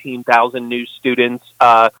around 18,000 new students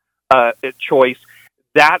a choice.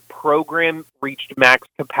 That program reached max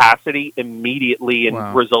capacity immediately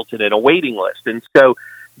and resulted in a waiting list. And so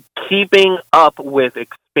keeping up with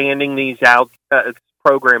expanding these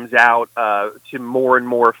programs out to more and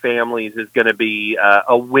more families is going to be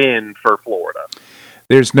a win for Florida.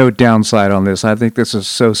 There's no downside on this. I think this is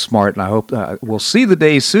so smart, and I hope we'll see the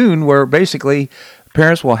day soon where basically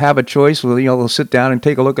parents will have a choice. They'll sit down and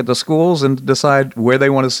take a look at the schools and decide where they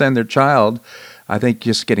want to send their child. I think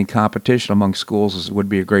just getting competition among schools would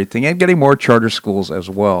be a great thing, and getting more charter schools as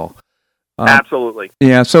well. Absolutely.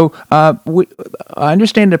 Yeah, so I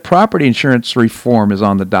understand that property insurance reform is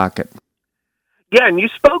on the docket. Yeah, and you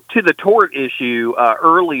spoke to the tort issue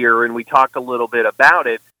earlier, and we talked a little bit about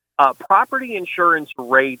it. Property insurance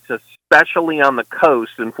rates, especially on the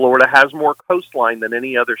coast, and Florida has more coastline than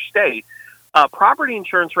any other state, property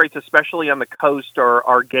insurance rates, especially on the coast,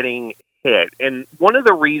 are getting hit. And one of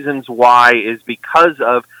the reasons why is because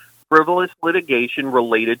of frivolous litigation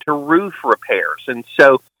related to roof repairs. And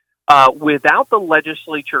so without the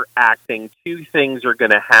legislature acting, 2 things are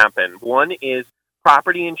going to happen. One is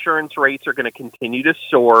property insurance rates are going to continue to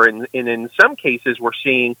soar. And in some cases, we're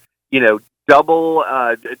seeing, double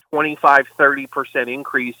 25, 30%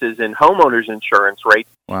 increases in homeowners insurance rates.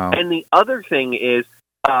 Wow. And the other thing is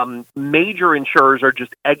major insurers are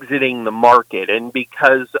just exiting the market, and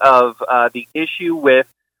because of the issue with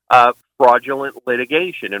fraudulent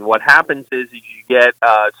litigation. And what happens is you get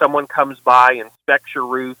someone comes by, inspects your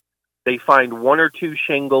roof, they find 1 or 2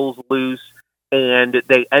 shingles loose, and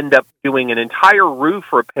they end up doing an entire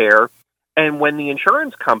roof repair. And when the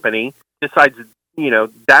insurance company decides,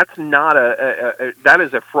 that's not that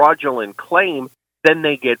is a fraudulent claim, then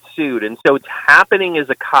they get sued. And so it's happening as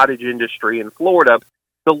a cottage industry in Florida.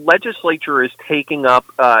 The legislature is taking up,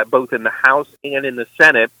 both in the House and in the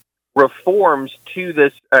Senate, reforms to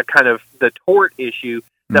this kind of the tort issue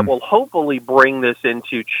that will hopefully bring this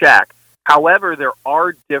into check. However, there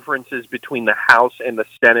are differences between the House and the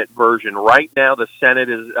Senate version. Right now, the Senate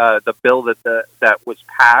is the bill that was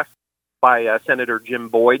passed by Senator Jim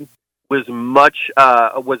Boyd was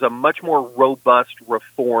a much more robust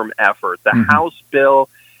reform effort. The House bill,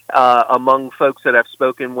 among folks that I've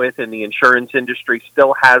spoken with in the insurance industry,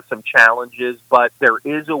 still has some challenges, but there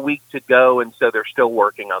is a week to go, and so they're still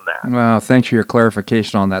working on that. Well, thanks for your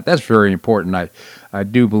clarification on that. That's very important, I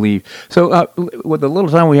do believe. So with the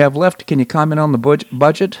little time we have left, can you comment on the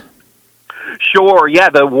budget? Sure, yeah.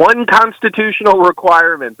 The one constitutional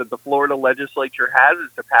requirement that the Florida legislature has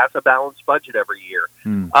is to pass a balanced budget every year.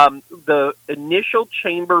 The initial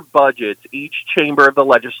chamber budgets, each chamber of the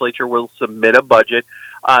legislature will submit a budget.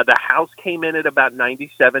 The House came in at about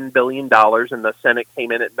 $97 billion, and the Senate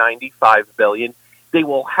came in at $95 billion. They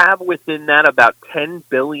will have within that about $10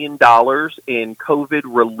 billion in COVID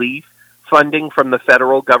relief funding from the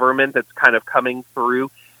federal government that's kind of coming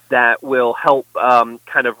through that will help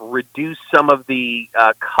kind of reduce some of the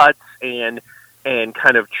cuts and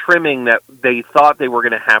kind of trimming that they thought they were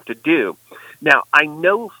going to have to do. Now, I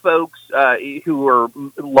know folks who are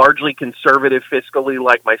largely conservative fiscally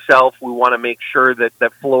like myself, we want to make sure that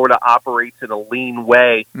Florida operates in a lean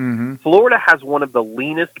way. Florida has one of the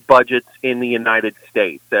leanest budgets in the United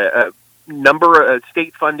States.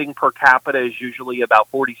 State funding per capita is usually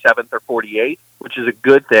about 47th or 48th, which is a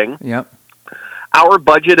good thing. Yep. Our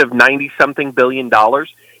budget of $90-something billion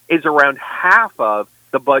is around half of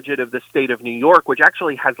the budget of the state of New York, which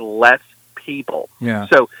actually has less people. Yeah.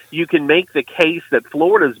 So you can make the case that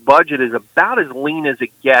Florida's budget is about as lean as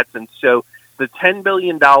it gets, and so the $10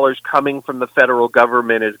 billion coming from the federal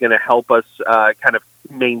government is going to help us kind of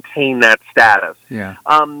maintain that status. Yeah.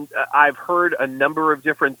 I've heard a number of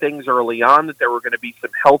different things early on that there were going to be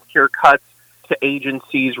some healthcare cuts to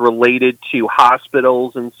agencies related to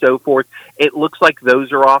hospitals and so forth. It looks like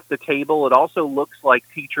those are off the table. It also looks like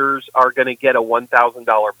teachers are going to get a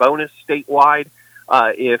 $1,000 bonus statewide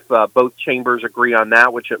if both chambers agree on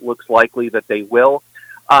that, which it looks likely that they will.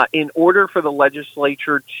 In order for the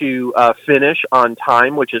legislature to finish on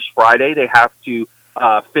time, which is Friday, they have to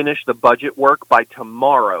finish the budget work by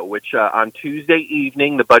tomorrow, which on Tuesday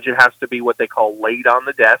evening, the budget has to be what they call laid on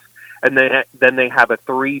the desk. And then they have a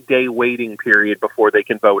 3-day waiting period before they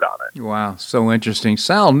can vote on it. Wow, so interesting.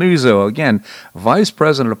 Sal Nuzzo, again, Vice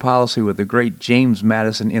President of Policy with the great James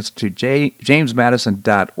Madison Institute.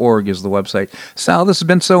 JamesMadison.org is the website. Sal, this has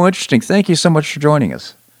been so interesting. Thank you so much for joining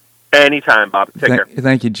us. Anytime, Bob. Take care.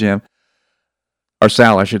 Thank you, Jim. Or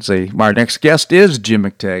Sal, I should say. Our next guest is Jim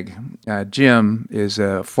McTague. Jim is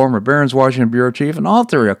a former Barron's Washington Bureau Chief and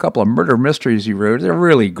author of a couple of murder mysteries he wrote. They're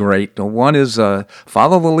really great. One is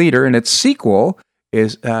Follow the Leader, and its sequel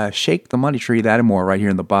is Shake the Money Tree, that and more, right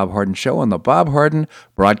here in The Bob Harden Show on the Bob Harden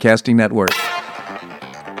Broadcasting Network.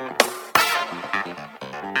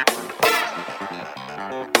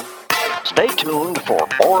 Stay tuned for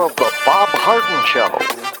more of The Bob Harden Show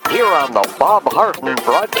here on the Bob Harden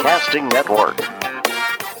Broadcasting Network.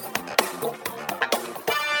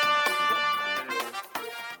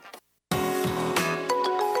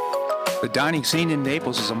 The dining scene in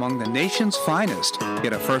Naples is among the nation's finest.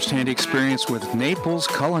 Get a first-hand experience with Naples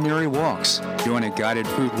Culinary Walks. Join a guided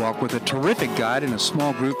food walk with a terrific guide in a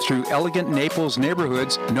small group through elegant Naples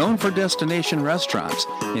neighborhoods known for destination restaurants.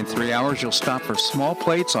 In 3 hours, you'll stop for small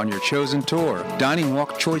plates on your chosen tour. Dining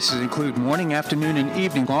walk choices include morning, afternoon, and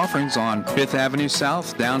evening offerings on 5th Avenue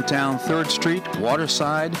South, downtown 3rd Street,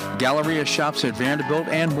 Waterside, Galleria shops at Vanderbilt,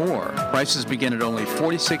 and more. Prices begin at only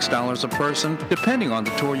 $46 a person, depending on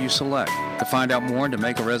the tour you select. To find out more and to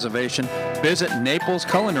make a reservation, visit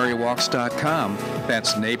NaplesCulinaryWalks.com.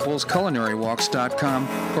 That's NaplesCulinaryWalks.com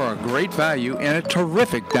for a great value and a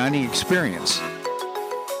terrific dining experience.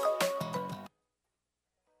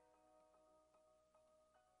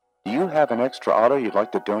 Do you have an extra auto you'd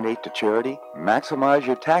like to donate to charity? Maximize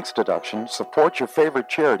your tax deduction, support your favorite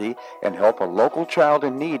charity, and help a local child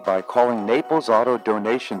in need by calling Naples Auto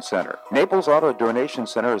Donation Center. Naples Auto Donation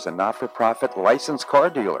Center is a not-for-profit licensed car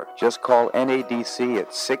dealer. Just call NADC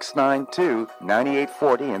at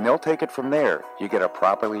 692-9840 and they'll take it from there. You get a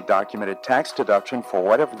properly documented tax deduction for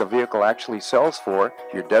whatever the vehicle actually sells for.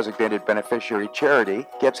 Your designated beneficiary charity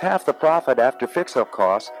gets half the profit after fix-up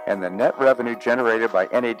costs, and the net revenue generated by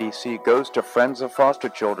NADC goes to Friends of Foster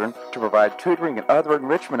Children to provide tutoring and other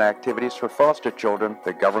enrichment activities for foster children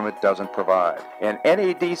the government doesn't provide. And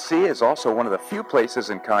NADC is also one of the few places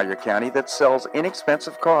in Collier County that sells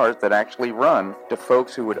inexpensive cars that actually run to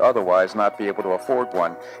folks who would otherwise not be able to afford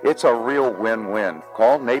one. It's a real win-win.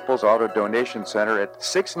 Call Naples Auto Donation Center at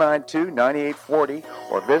 692-9840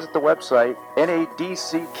 or visit the website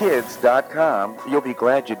nadckids.com. You'll be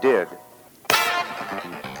glad you did.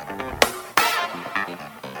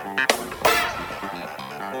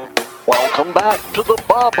 Welcome back to the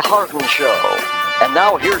Bob Harden Show. And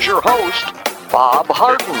now here's your host, Bob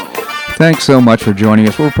Harden. Thanks so much for joining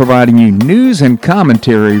us. We're providing you news and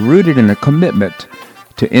commentary rooted in a commitment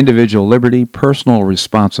to individual liberty, personal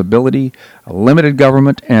responsibility, limited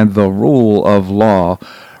government, and the rule of law.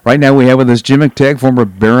 Right now we have with us Jim McTagg, former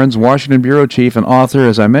Barron's Washington Bureau Chief and author,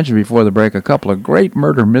 as I mentioned before the break, a couple of great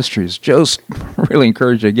murder mysteries. Joe's really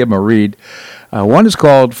encouraged you to give them a read. One is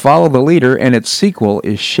called Follow the Leader, and its sequel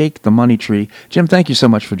is Shake the Money Tree. Jim, thank you so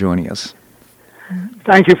much for joining us.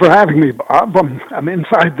 Thank you for having me, Bob. I'm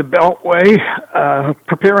inside the Beltway,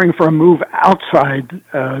 preparing for a move outside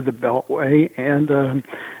the Beltway, and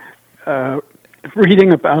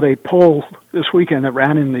reading about a poll this weekend that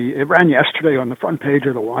ran yesterday on the front page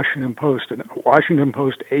of the Washington Post, a Washington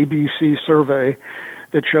Post ABC survey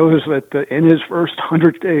that shows that in his first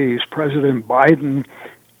 100 days, President Biden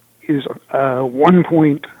is 1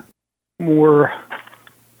 point more.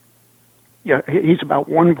 Yeah, he's about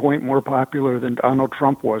 1 point more popular than Donald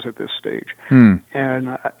Trump was at this stage.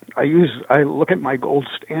 And I look at my gold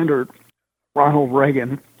standard, Ronald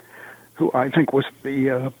Reagan, who I think was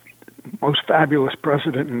the most fabulous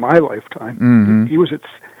president in my lifetime. Mm-hmm. He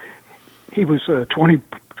was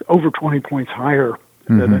over 20 points higher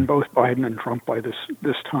than both Biden and Trump by this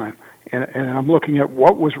time. And I'm looking at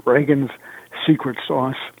what was Reagan's secret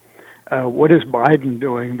sauce. What is Biden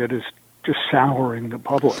doing that is just souring the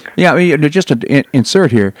public? Yeah, I mean, just to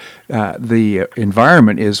insert here, the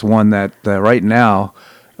environment is one that right now,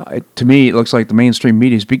 to me, it looks like the mainstream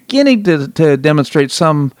media is beginning to demonstrate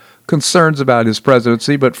some concerns about his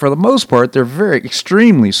presidency, but for the most part, they're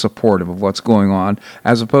extremely supportive of what's going on,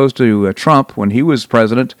 as opposed to Trump when he was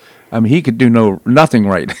president. I mean, he could do nothing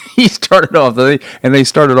right. He started off, they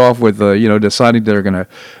started off with deciding they're going to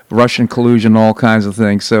Russian collusion, all kinds of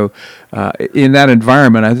things. So, in that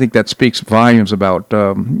environment, I think that speaks volumes about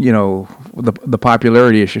the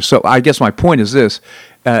popularity issue. So, I guess my point is this: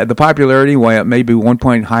 the popularity, while it may be 1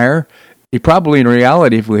 point higher, it probably in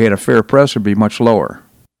reality, if we had a fair press, would be much lower.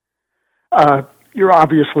 You're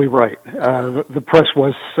obviously right. The press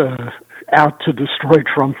was out to destroy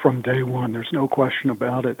Trump from day one. There's no question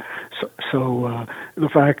about it. So the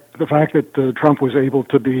fact that Trump was able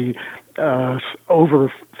to be over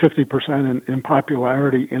 50% in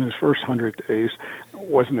popularity in his first 100 days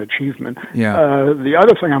was an achievement. Yeah. The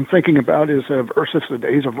other thing I'm thinking about is versus the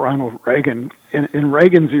days of Ronald Reagan. In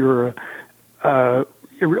Reagan's era,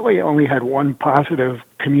 it really only had one positive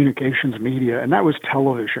communications media, and that was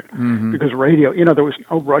television. Mm-hmm. Because radio, there was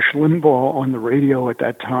no Rush Limbaugh on the radio at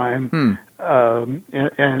that time. And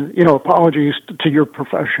apologies to your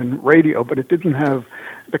profession, radio, but it didn't have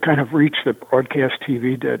the kind of reach that broadcast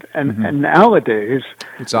TV did. And nowadays,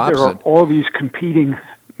 it's there are all these competing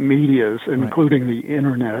medias, including the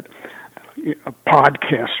internet.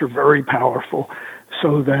 Podcasts are very powerful,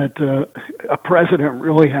 so that a president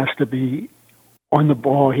really has to be on the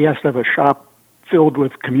ball. He has to have a shop filled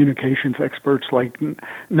with communications experts like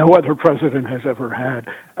no other president has ever had.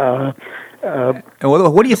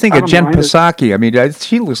 What do you think of Jen Psaki? I mean,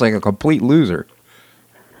 she looks like a complete loser.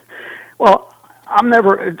 Well, I'm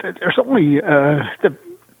very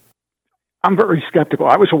skeptical.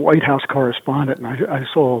 I was a White House correspondent, and I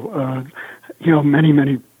saw,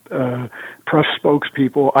 many press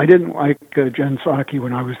spokespeople. I didn't like Jen Psaki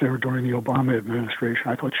when I was there during the Obama administration.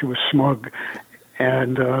 I thought she was smug,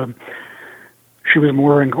 and she was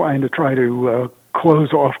more inclined to try to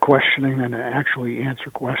close off questioning than to actually answer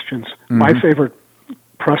questions. Mm-hmm. My favorite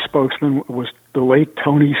press spokesman was the late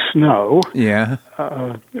Tony Snow. Yeah.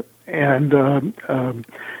 And I'm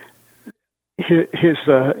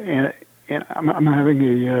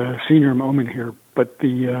having a senior moment here, but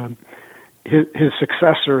his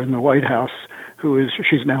successor in the White House,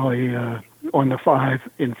 she's now on the 5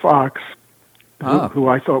 in Fox, who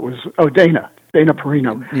I thought was Dana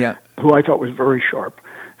Perino, who I thought was very sharp.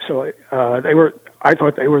 So I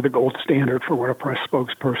thought they were the gold standard for what a press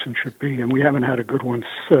spokesperson should be, and we haven't had a good one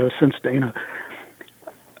since Dana.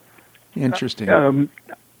 Interesting.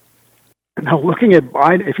 Now, looking at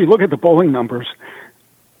Biden, if you look at the polling numbers,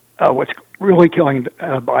 what's really killing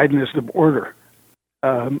Biden is the border.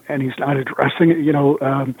 and he's not addressing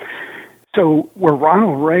it. So where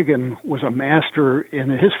Ronald Reagan was a master in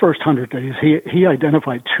his first 100 days, he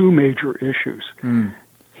identified two major issues.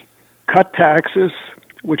 Cut taxes,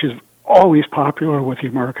 which is always popular with the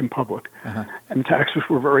American public, and taxes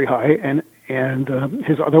were very high, and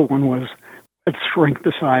his other one was let's shrink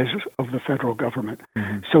the size of the federal government.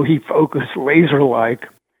 So he focused laser-like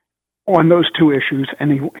on those two issues,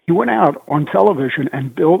 and he went out on television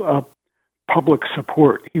and built up public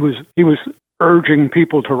support. He was urging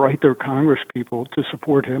people to write their congresspeople to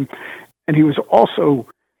support him, and he was also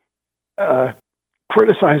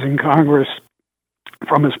criticizing Congress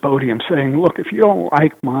from his podium, saying, look, if you don't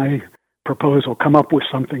like my proposal, come up with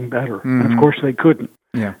something better. And of course they couldn't.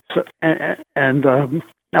 Yeah. So, and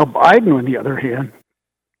now Biden, on the other hand,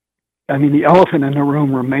 I mean, the elephant in the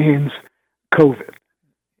room remains COVID.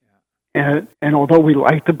 And although we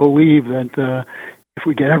like to believe that if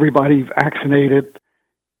we get everybody vaccinated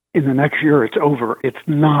in the next year, it's over, it's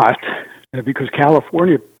not, because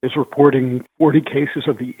California is reporting 40 cases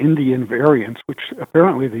of the Indian variants, which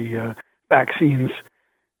apparently the vaccines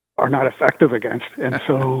are not effective against. And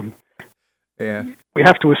so we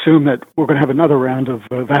have to assume that we're going to have another round of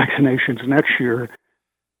vaccinations next year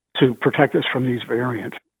to protect us from these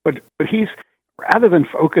variants. But he's, rather than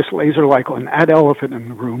focus laser-like on that elephant in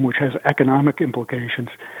the room, which has economic implications,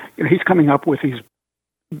 he's coming up with these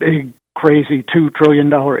big, crazy $2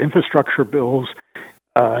 trillion infrastructure bills,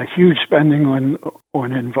 huge spending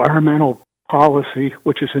on environmental policy,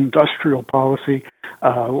 which is industrial policy.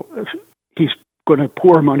 He's going to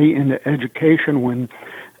pour money into education when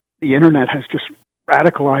the internet has just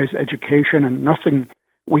radicalized education, and nothing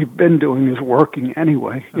we've been doing is working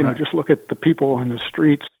anyway. Just look at the people on the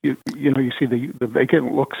streets. You see the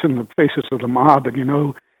vacant looks in the faces of the mob,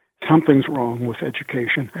 and something's wrong with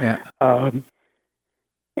education. And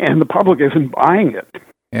the public isn't buying it.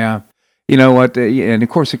 Yeah. You know what? And of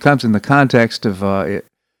course, it comes in the context of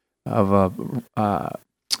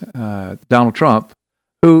Donald Trump,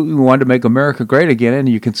 who wanted to make America great again, and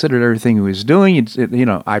you considered everything he was doing.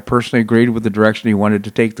 I personally agreed with the direction he wanted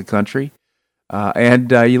to take the country.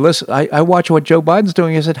 And you listen. I watch what Joe Biden's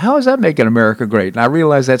doing. I said, "How is that making America great?" And I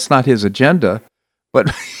realize that's not his agenda,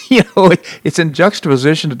 but it's in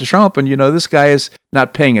juxtaposition to Trump. And this guy is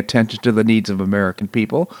not paying attention to the needs of American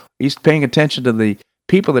people. He's paying attention to the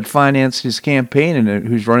people that financed his campaign and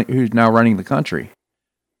who's now running the country.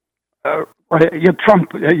 Right? Yeah,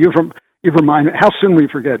 Trump. You remind me. How soon we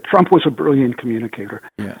forget? Trump was a brilliant communicator.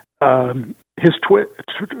 Yeah. His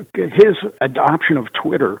adoption of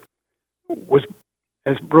Twitter was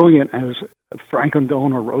as brilliant as Franklin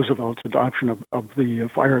Delano Roosevelt's adoption of the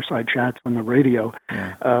fireside chats on the radio.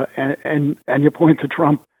 Yeah. And you point to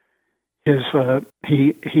Trump,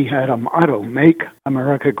 he had a motto: "Make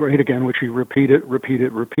America Great Again," which he repeated.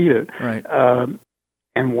 Right.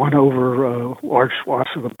 And won over large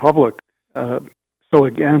swaths of the public. So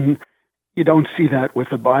again, you don't see that with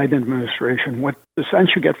the Biden administration. What the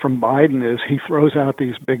sense you get from Biden is he throws out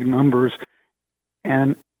these big numbers,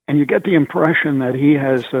 and you get the impression that he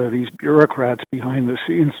has these bureaucrats behind the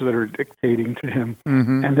scenes that are dictating to him,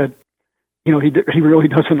 and that he really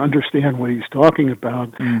doesn't understand what he's talking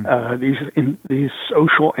about. These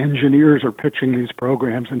social engineers are pitching these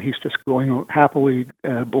programs, and he's just going happily,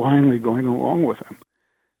 blindly going along with them.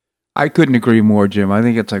 I couldn't agree more, Jim. I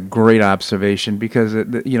think it's a great observation because I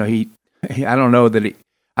don't know that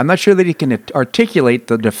I'm not sure that he can articulate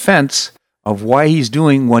the defense of why he's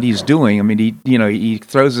doing what he's doing. I mean, he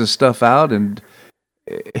throws his stuff out, and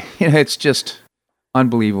it's just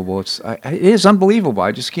unbelievable. It is unbelievable.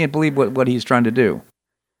 I just can't believe what he's trying to do.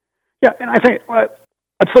 Yeah, and I think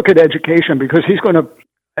let's look at education, because he's going to.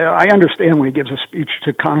 I understand when he gives a speech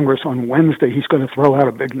to Congress on Wednesday, he's going to throw out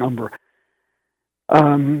a big number.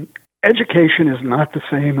 Education is not the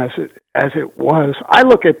same as it was. I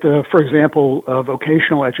look at, for example,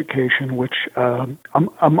 vocational education, which among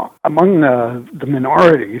the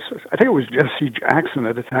minorities, I think it was Jesse Jackson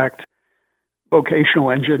that attacked vocational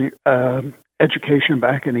education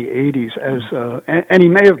back in the 80s, and he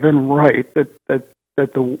may have been right that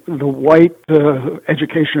the white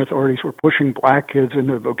education authorities were pushing black kids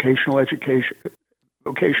into vocational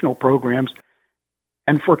programs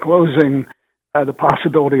and foreclosing the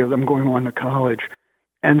possibility of them going on to college.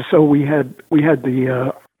 And so we had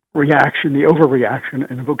the reaction, the overreaction,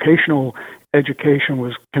 and vocational education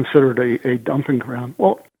was considered a dumping ground.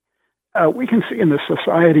 Well, we can see in the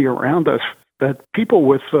society around us that people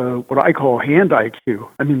with what I call hand IQ,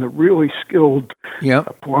 I mean the really skilled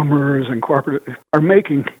plumbers and carpenters, are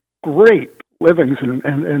making great livings,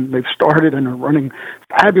 and they've started and are running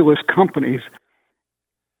fabulous companies.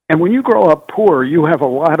 And when you grow up poor, you have a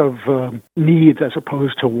lot of needs as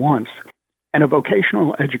opposed to wants. And a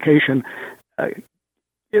vocational education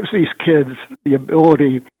gives these kids the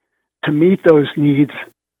ability to meet those needs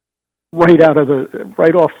right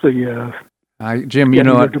off the Jim, you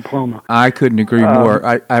know what? Diploma. I couldn't agree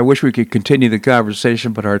more. I wish we could continue the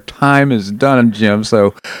conversation, but our time is done, Jim.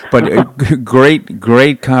 So, but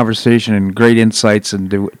great conversation and great insights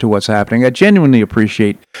into what's happening. I genuinely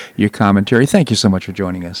appreciate your commentary. Thank you so much for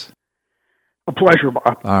joining us. A pleasure,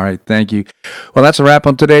 Bob. All right, thank you. Well, that's a wrap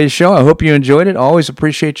on today's show. I hope you enjoyed it. Always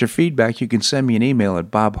appreciate your feedback. You can send me an email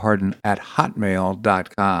at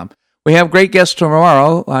bobharden@hotmail.com. We have great guests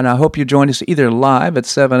tomorrow, and I hope you join us either live at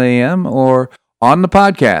 7 a.m. or on the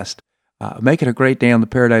podcast. Make it a great day on the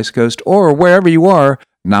Paradise Coast or wherever you are.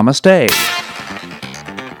 Namaste.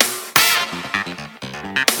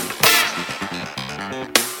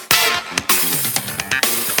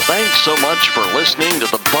 Thanks so much for listening to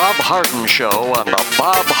The Bob Harden Show on the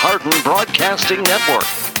Bob Harden Broadcasting Network.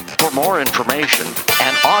 For more information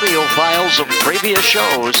and audio files of previous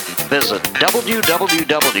shows, visit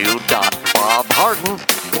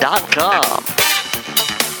www.bobharden.com.